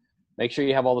are, make sure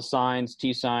you have all the signs,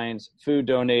 T signs, food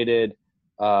donated,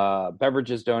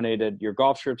 beverages donated, your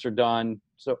golf shirts are done.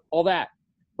 So all that.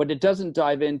 But it doesn't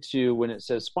dive into, when it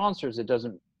says sponsors, it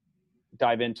doesn't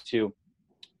dive into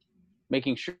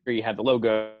making sure you have the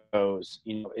logos,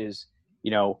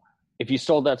 if you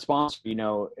sold that sponsor,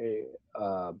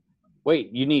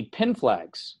 wait, you need pin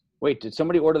flags. Wait, did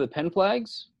somebody order the pin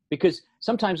flags? Because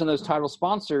sometimes on those title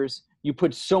sponsors, you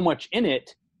put so much in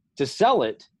it to sell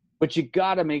it, but you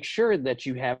got to make sure that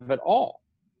you have it all.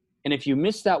 And if you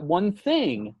miss that one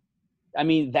thing, and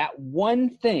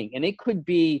it could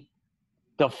be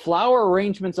the flower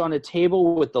arrangements on a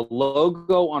table with the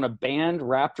logo on a band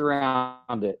wrapped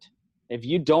around it. If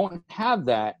you don't have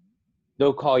that,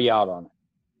 they'll call you out on it.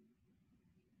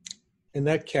 And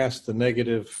that casts the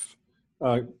negative,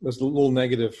 there's a little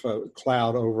negative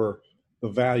cloud over the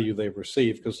value they've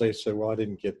received, because they say, well, I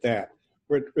didn't get that.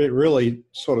 It really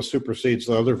sort of supersedes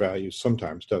the other values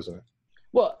sometimes, doesn't it?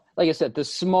 Well, like I said, the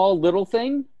small little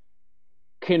thing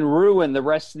can ruin the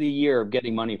rest of the year of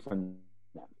getting money from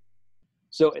them.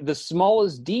 So the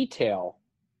smallest detail,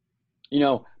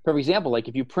 for example, like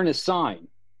if you print a sign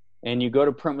and you go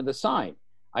to print with a sign,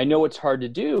 I know it's hard to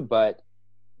do, but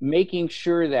making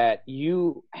sure that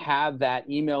you have that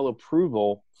email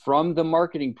approval from the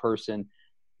marketing person,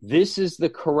 this is the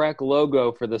correct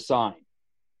logo for the sign.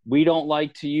 We don't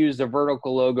like to use the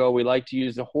vertical logo. We like to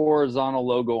use the horizontal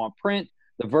logo on print.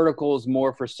 The vertical is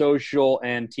more for social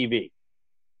and TV.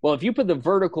 Well, if you put the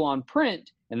vertical on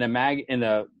print in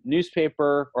the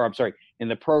newspaper, in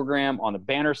the program, on the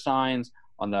banner signs,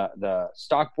 on the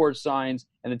stock board signs,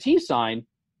 and the T sign,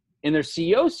 and their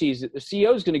CEO sees it, the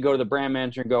CEO is going to go to the brand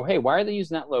manager and go, hey, why are they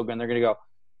using that logo? And they're going to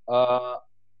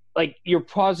go, you're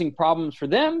causing problems for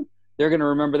them. They're going to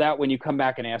remember that when you come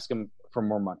back and ask them for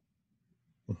more money.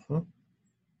 Mm-hmm.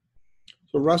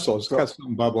 So Russell, it's got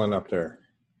something bubbling up there.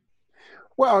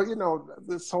 Well,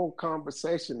 this whole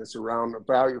conversation is around the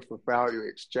value for value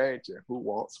exchange and who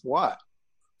wants what.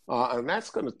 And that's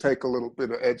going to take a little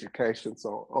bit of education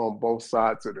on both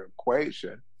sides of the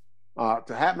equation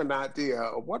to have an idea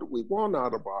of what do we want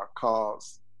out of our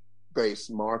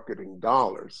cause-based marketing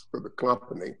dollars for the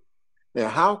company, and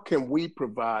how can we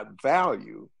provide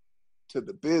value to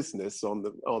the business on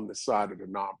the side of the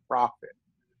nonprofit.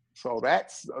 So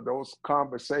those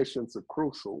conversations are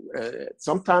crucial.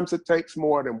 Sometimes it takes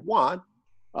more than one.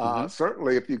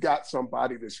 Certainly, if you got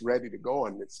somebody that's ready to go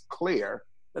and it's clear,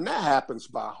 and that happens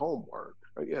by homework.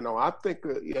 I think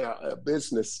a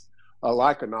business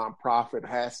like a nonprofit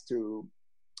has to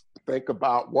think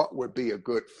about what would be a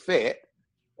good fit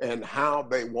and how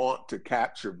they want to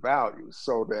capture value,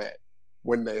 so that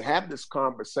when they have this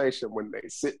conversation, when they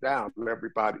sit down,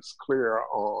 everybody's clear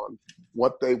on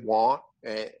what they want.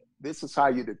 And this is how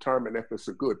you determine if it's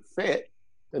a good fit.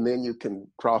 And then you can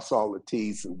cross all the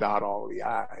T's and dot all the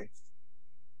I's.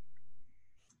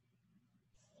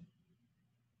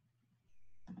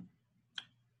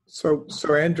 So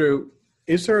Andrew,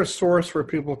 is there a source where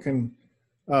people can,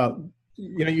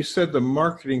 you said the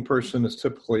marketing person is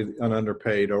typically an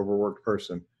underpaid, overworked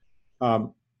person.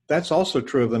 That's also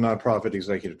true of the nonprofit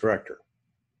executive director.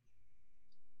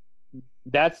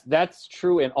 That's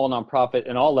true in all nonprofit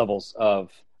and all levels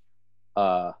of,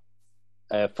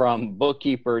 from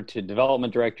bookkeeper to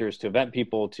development directors to event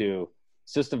people to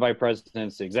assistant vice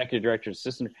presidents, to executive directors,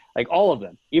 assistant, like all of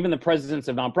them, even the presidents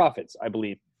of nonprofits, I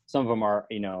believe some of them are,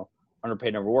 underpaid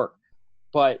and overworked.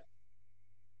 But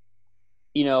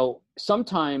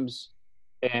sometimes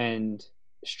and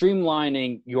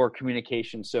streamlining your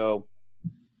communication. So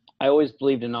I always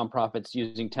believed in nonprofits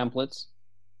using templates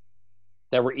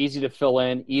that were easy to fill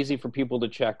in, easy for people to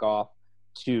check off,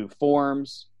 to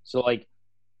forms. So like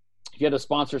if you had a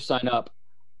sponsor sign up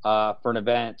for an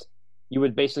event, you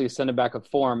would basically send it back a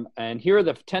form. And here are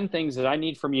the 10 things that I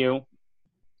need from you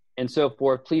and so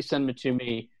forth. Please send it to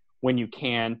me when you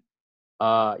can.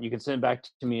 You can send it back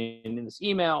to me in this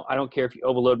email. I don't care if you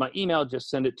overload my email, just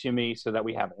send it to me so that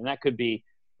we have it. And that could be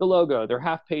the logo, their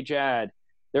half-page ad,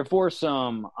 their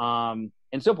foursome, and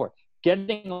so forth.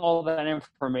 Getting all that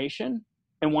information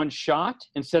in one shot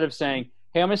instead of saying,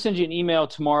 hey, I'm going to send you an email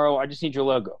tomorrow. I just need your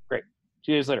logo. Great.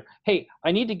 2 days later, hey,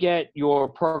 I need to get your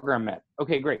program met.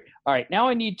 Okay, great. All right, now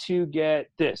I need to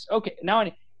get this. Okay,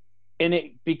 and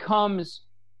it becomes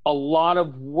a lot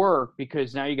of work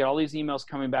because now you get all these emails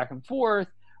coming back and forth,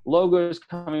 logos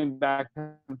coming back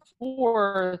and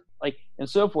forth, and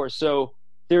so forth. So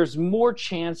there's more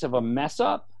chance of a mess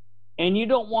up, and you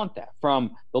don't want that.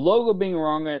 From the logo being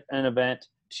wrong at an event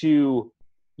to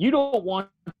you don't want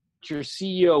your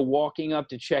CEO walking up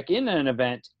to check in at an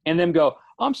event and then go,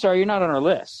 I'm sorry, you're not on our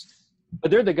list.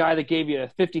 But they're the guy that gave you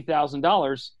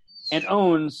 $50,000 and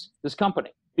owns this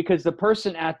company. Because the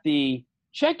person at the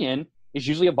check-in is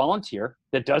usually a volunteer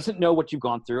that doesn't know what you've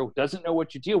gone through, doesn't know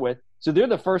what you deal with. So they're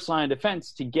the first line of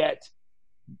defense to get,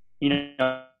 the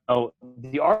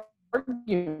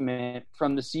argument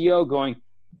from the CEO going,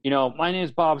 my name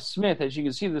is Bob Smith. As you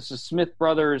can see, this is Smith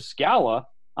Brothers Gala.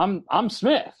 I'm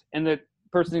Smith. And the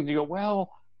person thinks, go, well,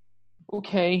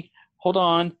 okay, hold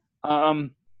on.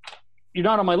 You're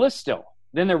not on my list still.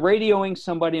 Then they're radioing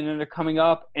somebody and then they're coming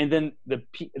up. And then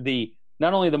the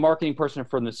not only the marketing person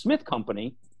from the Smith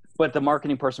company, but the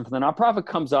marketing person from the nonprofit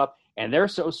comes up and they're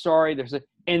so sorry.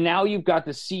 And now you've got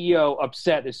the CEO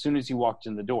upset as soon as he walked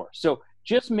in the door. So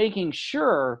just making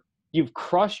sure you've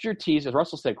crossed your T's, as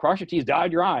Russell said, cross your T's,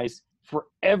 dot your I's for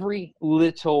every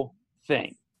little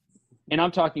thing. And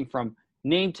I'm talking from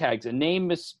name tags, a name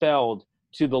misspelled,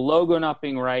 to the logo not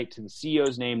being right, to the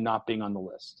CEO's name not being on the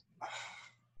list.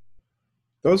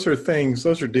 Those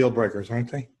are deal breakers,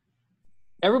 aren't they?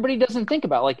 Everybody doesn't think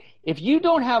about, if you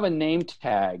don't have a name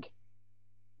tag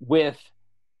with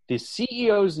the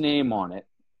CEO's name on it,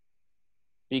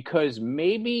 because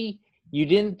maybe you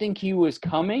didn't think he was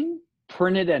coming,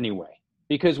 print it anyway.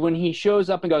 Because when he shows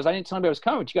up and goes, I didn't tell anybody I was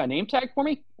coming, but you got a name tag for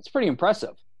me? That's pretty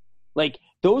impressive.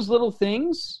 Those little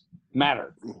things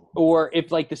matter. Or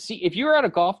if you're at a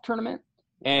golf tournament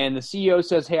and the CEO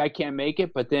says, hey, I can't make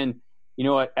it, but then,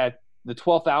 at the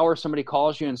 12th hour, somebody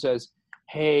calls you and says,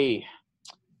 hey,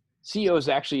 CEO is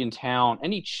actually in town.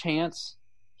 Any chance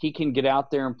he can get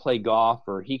out there and play golf,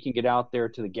 or he can get out there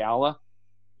to the gala?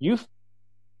 You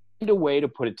find a way to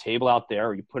put a table out there,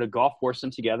 or you put a golf foursome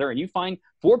together and you find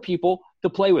 4 people to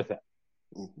play with it.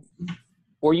 Mm-hmm.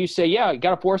 Or you say, yeah,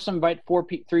 got a foursome, invite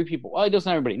 3 people. Well, it doesn't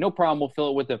have everybody. No problem. We'll fill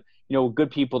it with good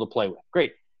people to play with.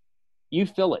 Great. You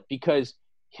fill it, because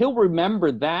he'll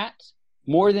remember that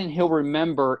more than he'll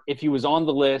remember if he was on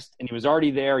the list and he was already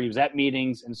there, he was at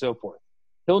meetings and so forth.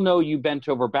 He'll know you bent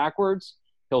over backwards.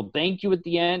 He'll thank you at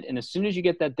the end. And as soon as you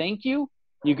get that thank you,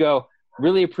 you go,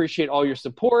 really appreciate all your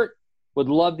support. Would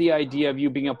love the idea of you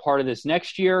being a part of this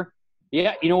next year.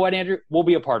 Yeah, you know what, Andrew? We'll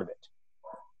be a part of it.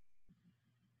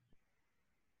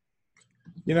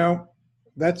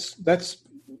 That's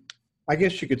I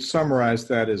guess you could summarize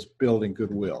that as building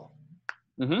goodwill.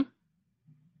 Mm-hmm.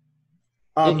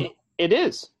 It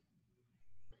is.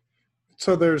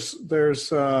 So there's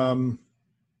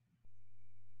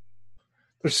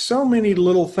so many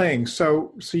little things.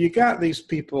 So you got these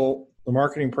people, the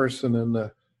marketing person and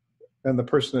the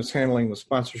person that's handling the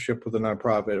sponsorship with the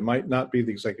nonprofit. It might not be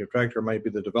the executive director, it might be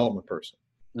the development person.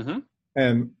 Mm-hmm.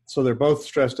 And so they're both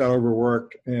stressed out,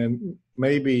 overworked, and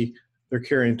maybe they're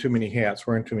carrying too many hats,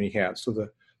 wearing too many hats. So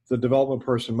the development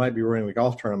person might be running the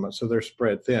golf tournament, so they're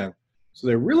spread thin. So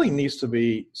there really needs to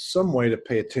be some way to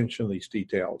pay attention to these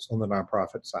details on the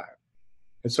nonprofit side.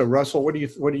 And so, Russell, what do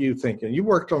you think? And you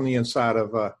worked on the inside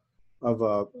of a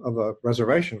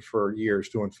reservation for years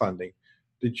doing funding.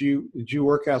 Did you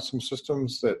work out some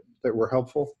systems that were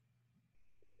helpful?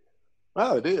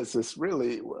 Well, it is. It's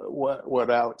really what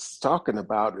Alex is talking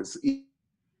about is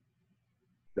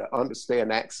to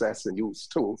understand, access, and use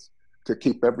tools to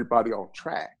keep everybody on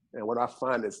track. And what I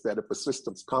find is that if a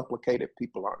system's complicated,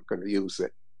 people aren't going to use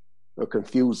it. A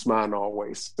confused mind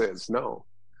always says no.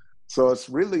 So it's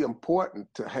really important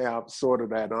to have sort of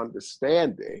that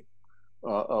understanding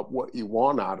of what you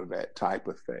want out of that type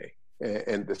of thing,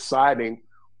 and deciding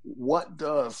what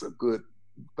does a good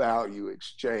value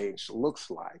exchange looks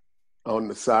like. on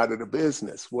the side of the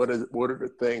business. What are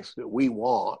the things that we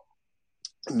want?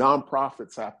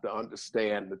 Nonprofits have to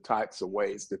understand the types of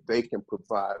ways that they can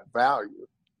provide value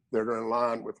that are in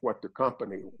line with what the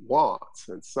company wants.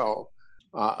 And so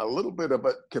a little bit of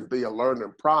it can be a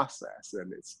learning process,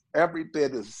 and it's every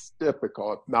bit as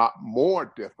difficult, if not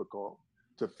more difficult,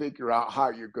 to figure out how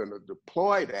you're going to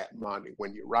deploy that money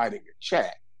when you're writing a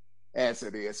check as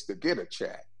it is to get a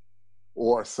check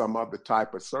or some other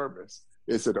type of service.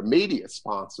 Is it a media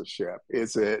sponsorship?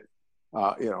 Is it,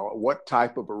 what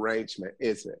type of arrangement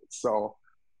is it? So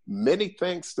many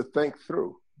things to think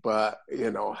through, but,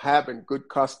 having good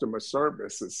customer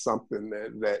service is something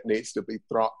that needs to be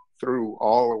thought through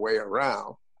all the way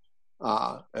around.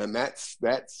 And that's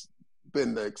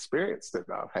been the experience that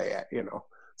I've had.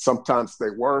 Sometimes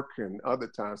they work and other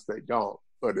times they don't,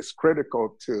 but it's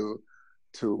critical to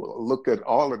look at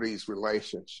all of these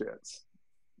relationships.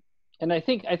 And I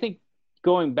think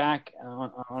going back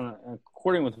on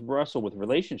according with Russell with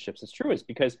relationships, it's true. Is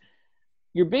because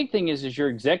your big thing is your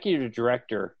executive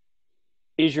director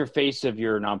is your face of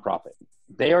your nonprofit.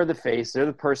 They are the face. They're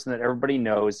the person that everybody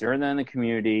knows. They're in the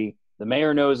community. The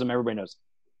mayor knows them. Everybody knows.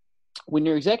 When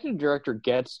your executive director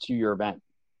gets to your event,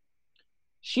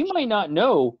 she might not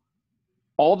know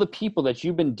all the people that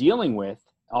you've been dealing with,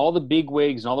 all the big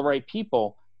wigs and all the right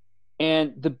people.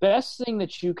 And the best thing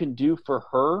that you can do for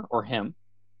her or him,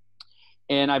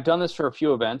 and I've done this for a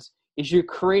few events, is you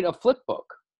create a flip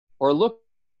book or a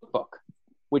lookbook,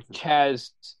 which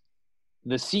has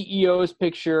the CEO's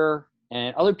picture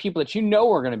and other people that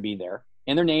are going to be there,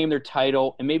 and their name, their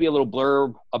title, and maybe a little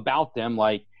blurb about them,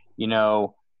 like,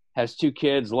 has 2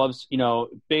 kids, loves,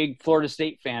 big Florida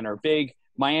State fan or big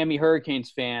Miami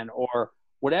Hurricanes fan or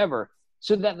whatever,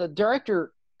 so that the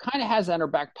director kind of has that in her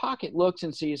back pocket, looks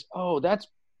and sees, oh, that's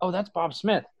Bob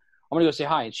Smith. I'm going to go say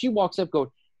hi. And she walks up,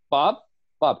 go, Bob,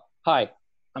 hi,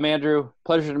 I'm Andrew.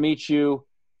 Pleasure to meet you.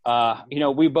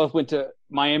 We both went to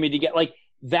Miami to get, like,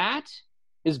 that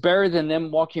is better than them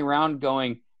walking around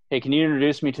going, hey, can you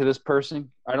introduce me to this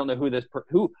person? I don't know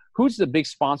who who's the big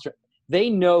sponsor. They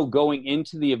know going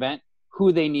into the event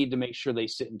who they need to make sure they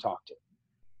sit and talk to.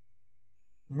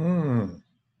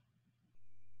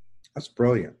 That's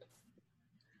brilliant.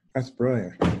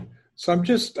 So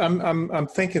I'm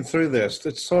thinking through this.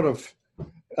 It's sort of,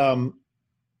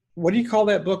 what do you call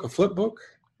that book? A flip book?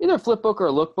 Either a flip book or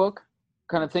a lookbook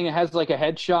kind of thing. It has like a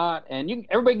headshot, and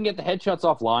everybody can get the headshots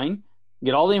offline,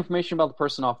 get all the information about the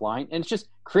person offline, and it's just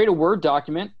create a Word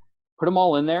document, put them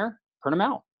all in there, print them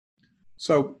out.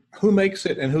 So who makes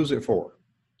it and who's it for?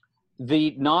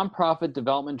 The nonprofit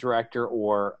development director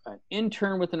or an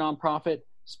intern with the nonprofit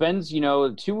spends, 2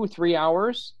 or 3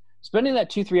 hours. Spending that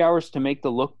 2-3 hours to make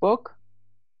the lookbook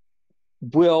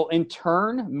will in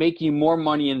turn make you more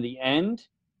money in the end,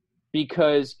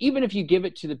 because even if you give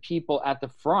it to the people at the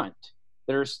front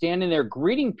that are standing there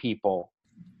greeting people,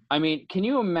 I mean, can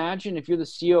you imagine if you're the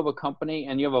CEO of a company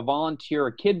and you have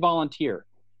a kid volunteer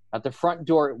at the front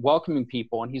door welcoming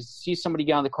people, and he sees somebody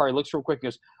get out of the car, he looks real quick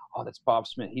and goes, oh, that's Bob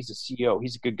Smith. He's the CEO.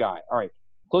 He's a good guy. All right.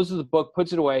 Closes the book,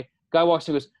 puts it away. Guy walks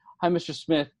in and goes, hi, Mr.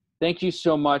 Smith. Thank you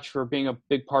so much for being a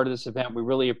big part of this event. We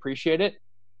really appreciate it.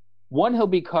 1, he'll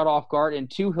be caught off guard. And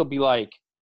 2, he'll be like,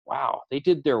 wow, they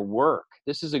did their work.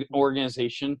 This is an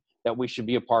organization that we should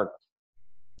be a part of.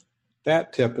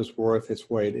 That tip is worth its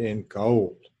weight in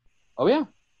gold. Oh, yeah.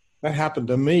 That happened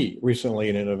to me recently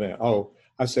in an event. Oh,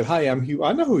 I said, hi, I'm Hugh.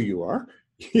 I know who you are.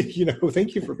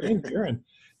 Thank you for being here. And,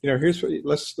 this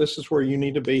is where you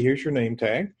need to be. Here's your name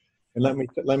tag. And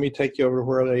let me take you over to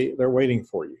where they're waiting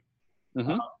for you.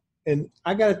 Mm-hmm. And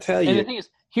I got to tell you. And the thing is,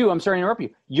 Hugh, I'm sorry to interrupt you.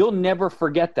 You'll never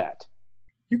forget that.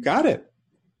 You got it.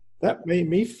 That made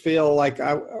me feel like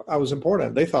I was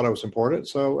important. They thought I was important,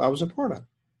 so I was important.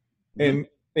 Mm-hmm.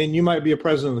 And you might be a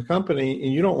president of the company,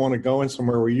 and you don't want to go in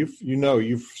somewhere where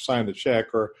you've signed a check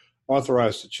or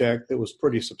authorized a check that was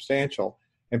pretty substantial,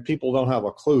 and people don't have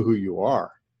a clue who you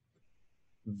are.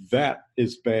 That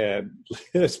is bad.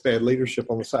 That's bad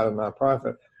leadership on the side of a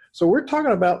nonprofit. So we're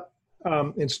talking about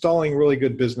installing really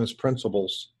good business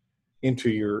principles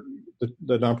into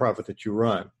the nonprofit that you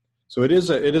run. So it is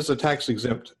a tax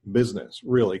exempt business,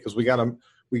 really, because we got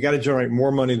to generate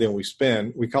more money than we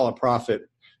spend. We call it profit.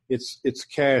 It's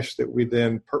cash that we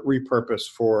then repurpose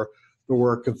for the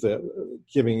work of the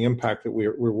giving impact that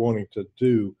we're wanting to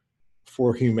do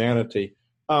for humanity.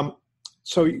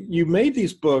 So you made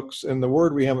these books, and the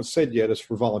word we haven't said yet is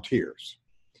for volunteers,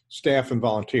 staff and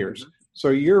volunteers. So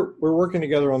we're working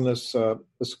together on this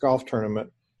golf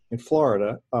tournament in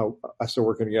Florida. I still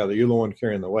working together. You're the one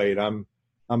carrying the weight. I'm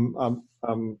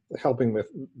helping with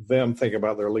them think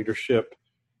about their leadership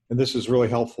And this is really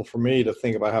helpful for me to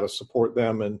think about how to support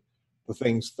them and the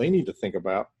things they need to think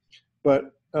about.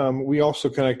 But we also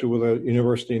connected with a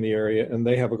university in the area, and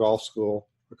they have a golf school,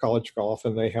 a college golf,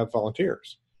 and they have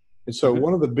volunteers. And so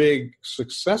one of the big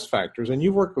success factors, and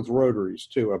you've worked with Rotaries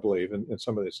too, I believe, in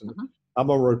some of this. And I'm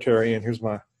a Rotarian. Here's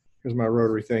my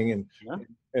Rotary thing.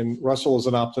 And Russell is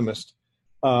an optimist.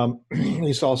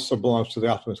 He also belongs to the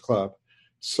Optimist Club.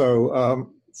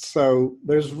 So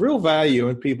there's real value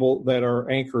in people that are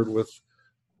anchored with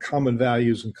common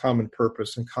values and common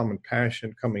purpose and common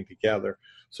passion coming together.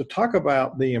 So talk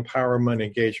about the empowerment and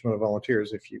engagement of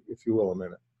volunteers, if you will, a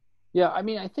minute. Yeah, I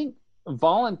mean, I think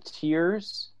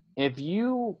volunteers, if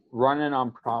you run a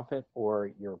nonprofit or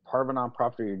you're part of a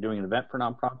nonprofit or you're doing an event for a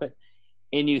nonprofit,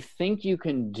 and you think you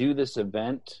can do this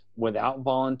event without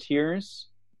volunteers,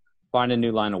 find a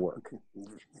new line of work.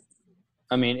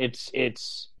 I mean,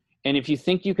 and if you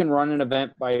think you can run an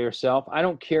event by yourself, I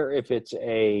don't care if it's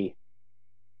a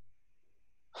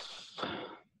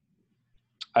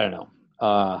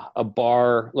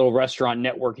bar, little restaurant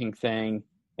networking thing,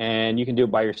 and you can do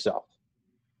it by yourself.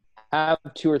 Have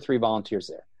 2 or 3 volunteers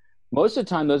there. Most of the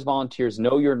time, those volunteers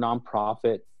know your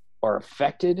nonprofit, are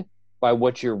affected by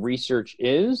what your research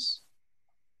is.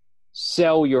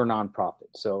 Sell your nonprofit.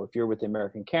 So if you're with the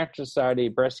American Cancer Society,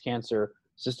 Breast Cancer,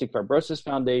 Cystic Fibrosis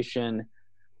Foundation,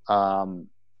 and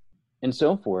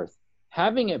so forth,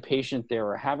 having a patient there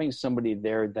or having somebody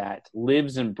there that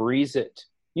lives and breathes it,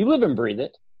 you live and breathe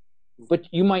it, but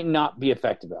you might not be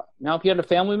affected by it. Now, if you had a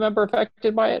family member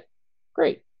affected by it,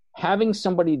 great. Having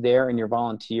somebody there and your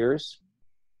volunteers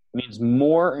means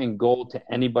more in gold to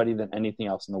anybody than anything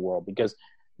else in the world, because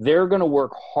they're going to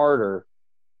work harder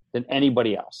than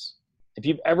anybody else. If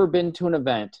you've ever been to an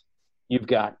event, you've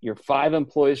got your 5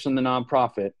 employees from the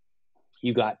nonprofit,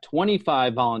 you've got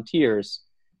 25 volunteers.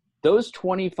 Those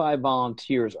 25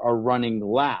 volunteers are running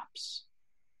laps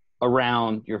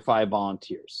around your 5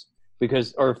 volunteers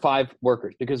or 5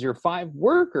 workers, because your 5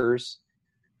 workers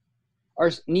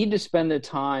need to spend the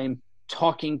time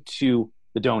talking to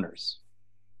the donors.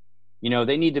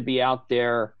 They need to be out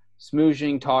there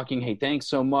smoozing, talking, hey, thanks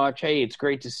so much. Hey, it's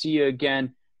great to see you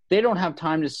again. They don't have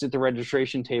time to sit at the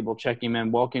registration table, checking them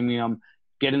in, welcoming them,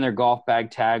 getting their golf bag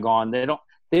tag on. They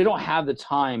don't have the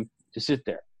time to sit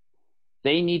there.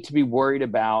 They need to be worried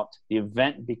about the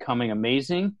event becoming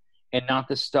amazing and not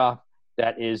the stuff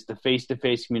that is the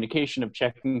face-to-face communication of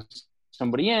checking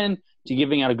somebody in, to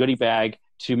giving out a goodie bag,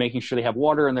 to making sure they have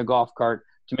water in their golf cart,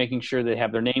 to making sure they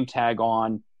have their name tag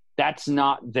on. That's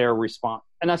not their response.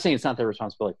 I'm not saying it's not their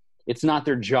responsibility. It's not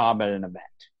their job at an event.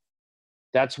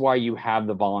 That's why you have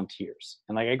the volunteers.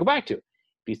 And like I go back to, if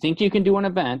you think you can do an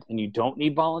event and you don't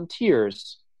need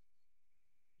volunteers,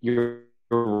 you're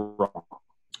wrong.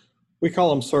 We call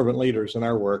them servant leaders in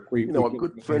our work. We a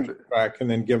good friend back and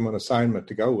then give them an assignment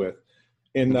to go with.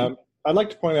 And I'd like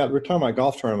to point out, we're talking about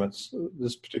golf tournaments,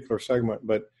 this particular segment,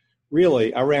 but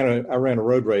really, I ran a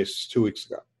road race 2 weeks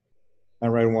ago. I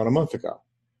ran one a month ago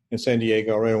in San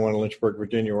Diego. I ran one in Lynchburg,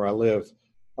 Virginia, where I live.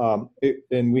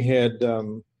 And we had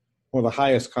one of the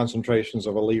highest concentrations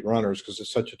of elite runners because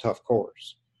it's such a tough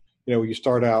course. You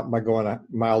start out by going a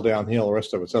mile downhill, the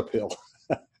rest of it's uphill.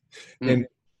 And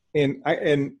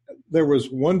there was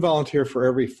 1 volunteer for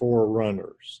every 4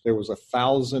 runners. There was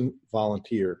 1,000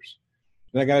 volunteers.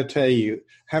 And I got to tell you,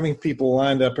 having people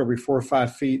lined up every 4 or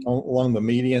 5 feet along the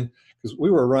median, because we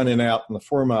were running out in the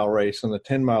 4-mile race and the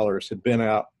 10-milers had been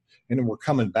out and were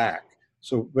coming back.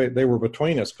 So they were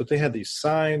between us, but they had these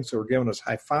signs. They were giving us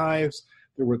high fives.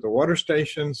 They were at the water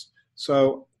stations.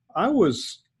 So I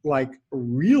was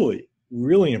really,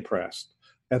 really impressed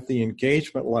at the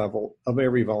engagement level of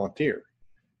every volunteer.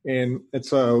 And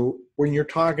so when you're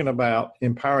talking about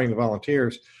empowering the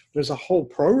volunteers, there's a whole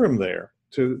program there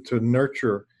to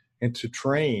nurture and to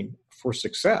train for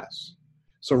success.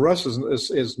 So Russ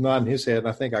is nodding his head, and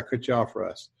I think I cut you off,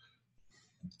 Russ.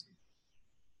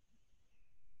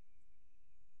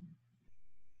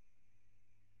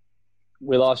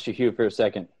 We lost you, Hugh, for a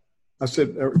second. I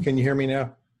said, can you hear me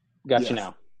now? Got you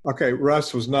now. Okay,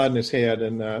 Russ was nodding his head,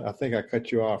 and I think I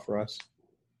cut you off, Russ.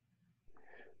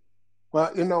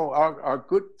 Well, our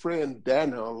good friend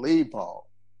Daniel Lebo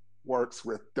works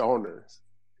with donors.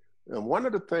 And one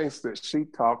of the things that she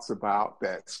talks about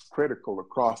that's critical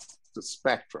across the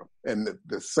spectrum, and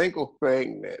the single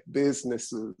thing that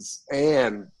businesses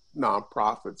and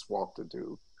nonprofits want to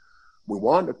do, we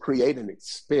want to create an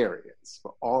experience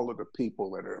for all of the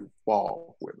people that are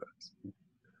involved with us.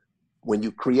 When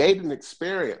you create an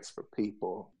experience for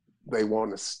people, they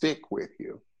want to stick with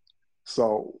you.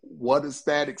 So what is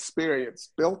that experience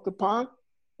built upon?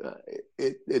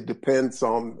 It depends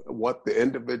on what the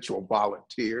individual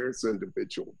volunteers,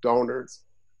 individual donors,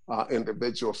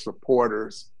 individual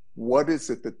supporters, what is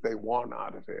it that they want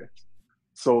out of it?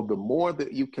 So the more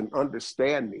that you can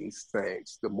understand these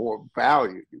things, the more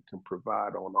value you can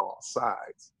provide on all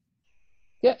sides.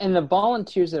 Yeah, and the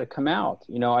volunteers that have come out,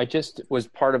 I just was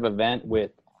part of an event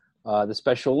with the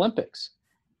Special Olympics.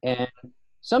 And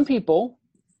some people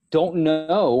don't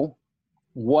know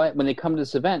when they come to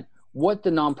this event, what the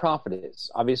nonprofit is.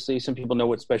 Obviously, some people know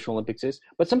what Special Olympics is,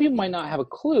 but some people might not have a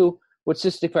clue what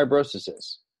cystic fibrosis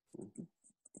is.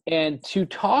 And to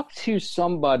talk to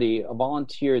somebody, a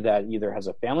volunteer that either has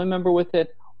a family member with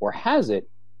it or has it,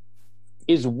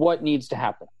 is what needs to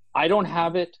happen. I don't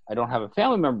have it. I don't have a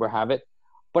family member have it,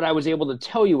 but I was able to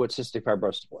tell you what cystic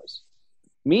fibrosis was.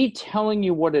 Me telling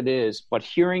you what it is, but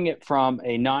hearing it from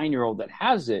a 9-year-old that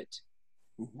has it,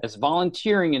 as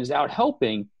volunteering and is out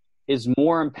helping, is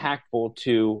more impactful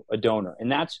to a donor.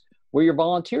 And that's where your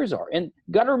volunteers are. And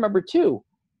you got to remember too,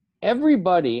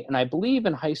 everybody, and I believe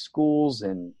in high schools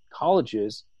and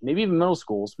colleges, maybe even middle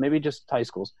schools, maybe just high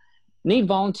schools, need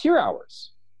volunteer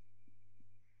hours,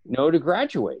 to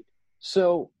graduate.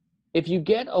 So if you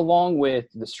get along with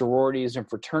the sororities and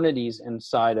fraternities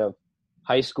inside of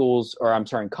high schools,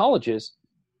 in colleges,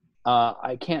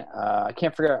 I can't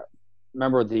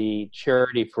remember the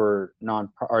charity for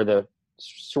the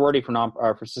sorority for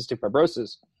cystic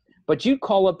fibrosis, but you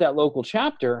call up that local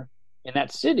chapter in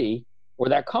that city or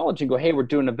that college and go, hey, we're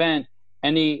doing an event.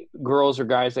 Any girls or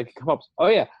guys that can come up? Oh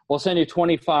yeah, we'll send you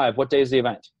 25. What day is the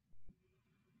event?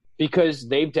 Because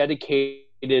they've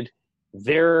dedicated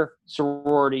their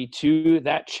sorority to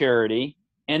that charity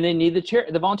and they need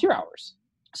the volunteer hours.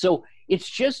 So it's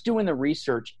just doing the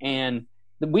research, and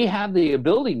we have the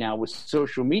ability now with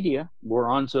social media. We're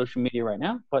on social media right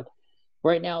now, but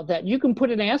right now that you can put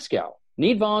an ask out.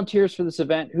 Need volunteers for this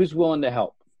event. Who's willing to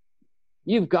help?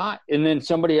 You've got, and then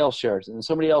somebody else shares, and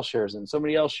somebody else shares, and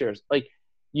somebody else shares. Like,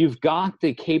 you've got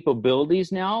the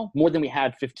capabilities now more than we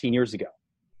had 15 years ago.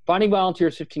 Finding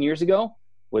volunteers 15 years ago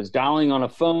was dialing on a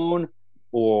phone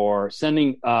or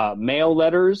sending mail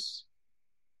letters,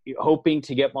 hoping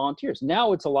to get volunteers.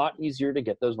 Now it's a lot easier to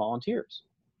get those volunteers.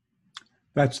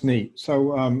 That's neat.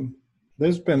 So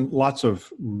there's been lots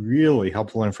of really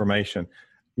helpful information.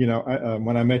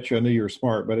 When I met you, I knew you were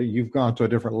smart, but you've gone to a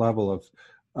different level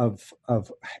of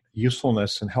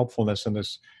usefulness and helpfulness in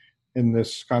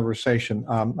this conversation.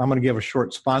 I'm going to give a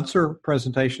short sponsor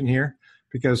presentation here,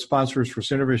 because sponsors for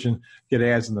CenterVision get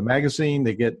ads in the magazine.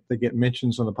 They get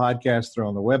mentions on the podcast. They're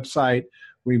on the website.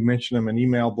 We mention them in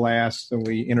email blasts, and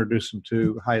we introduce them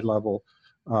to high level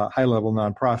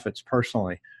nonprofits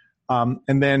personally. And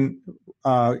then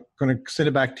going to send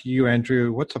it back to you,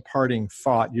 Andrew. What's a parting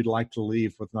thought you'd like to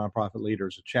leave with nonprofit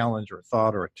leaders, a challenge or a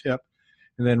thought or a tip?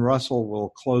 And then Russell will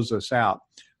close us out.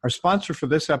 Our sponsor for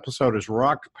this episode is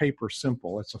Rock Paper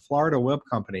Simple. It's a Florida web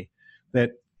company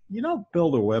that you don't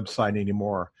build a website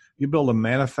anymore. You build a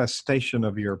manifestation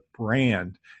of your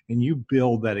brand, and you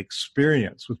build that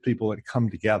experience with people that come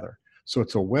together. So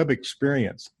it's a web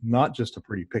experience, not just a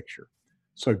pretty picture.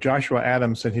 So Joshua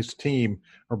Adams and his team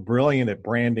are brilliant at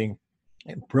branding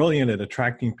and brilliant at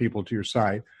attracting people to your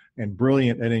site and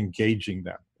brilliant at engaging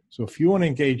them. So if you want to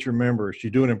engage your members, you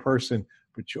do it in person,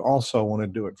 but you also want to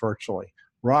do it virtually.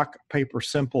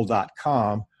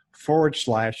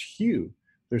 rockpapersimple.com/Hugh.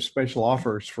 There's special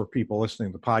offers for people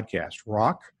listening to the podcast.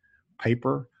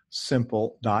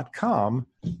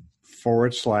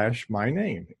 rockpapersimple.com/my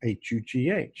name,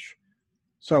 HUGH.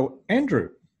 So Andrew,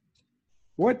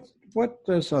 what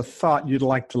is a thought you'd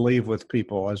like to leave with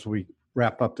people as we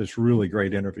wrap up this really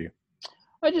great interview?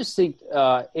 I just think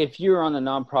if you're on the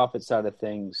nonprofit side of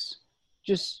things,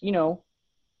 just, you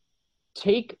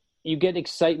get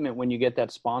excitement when you get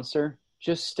that sponsor.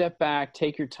 Just step back,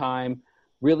 take your time,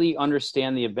 really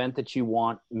understand the event that you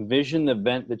want, envision the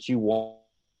event that you want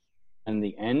in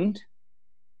the end,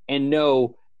 and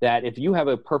know that if you have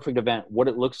a perfect event, what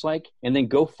it looks like, and then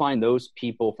go find those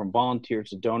people, from volunteers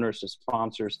to donors to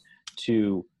sponsors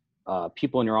to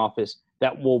people in your office,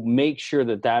 that will make sure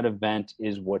that that event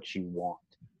is what you want.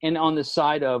 And on the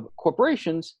side of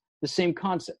corporations, the same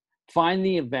concept. Find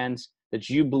the events that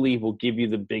you believe will give you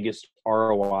the biggest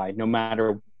ROI, no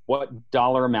matter what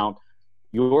dollar amount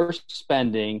you're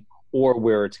spending or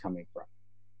where it's coming from.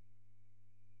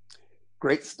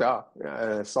 Great stuff.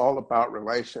 It's all about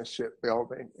relationship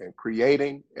building and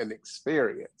creating an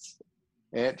experience.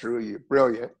 Andrew, you're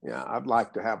brilliant. I'd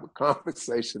like to have a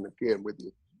conversation again with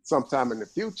you sometime in the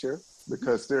future,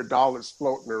 because there are dollars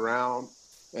floating around,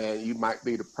 and you might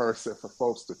be the person for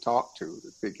folks to talk to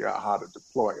figure out how to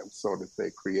deploy them so that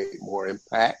they create more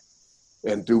impact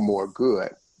and do more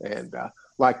good. And I'd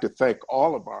like to thank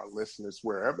all of our listeners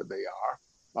wherever they are.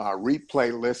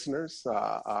 Replay listeners,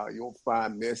 you'll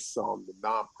find this on the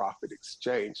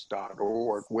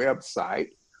nonprofitexchange.org website.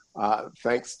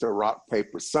 Thanks to Rock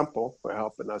Paper Simple for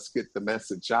helping us get the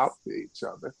message out to each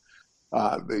other.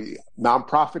 The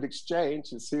Nonprofit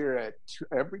Exchange is here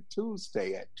every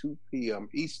Tuesday at 2 p.m.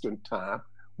 Eastern Time,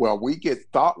 where we get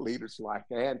thought leaders like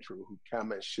Andrew who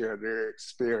come and share their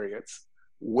experience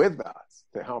with us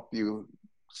to help you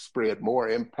spread more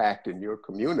impact in your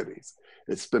communities.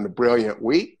 It's been a brilliant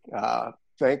week.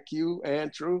 Thank you,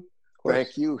 Andrew.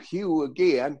 Thank you, Hugh,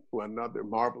 again for another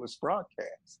marvelous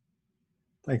broadcast.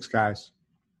 Thanks, guys.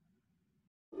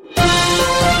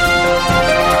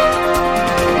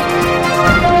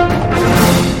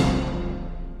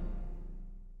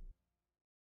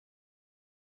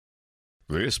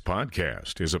 This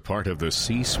podcast is a part of the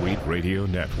C-Suite Radio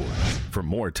Network. For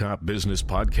more top business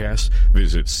podcasts,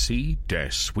 visit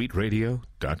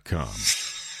c-suiteradio.com.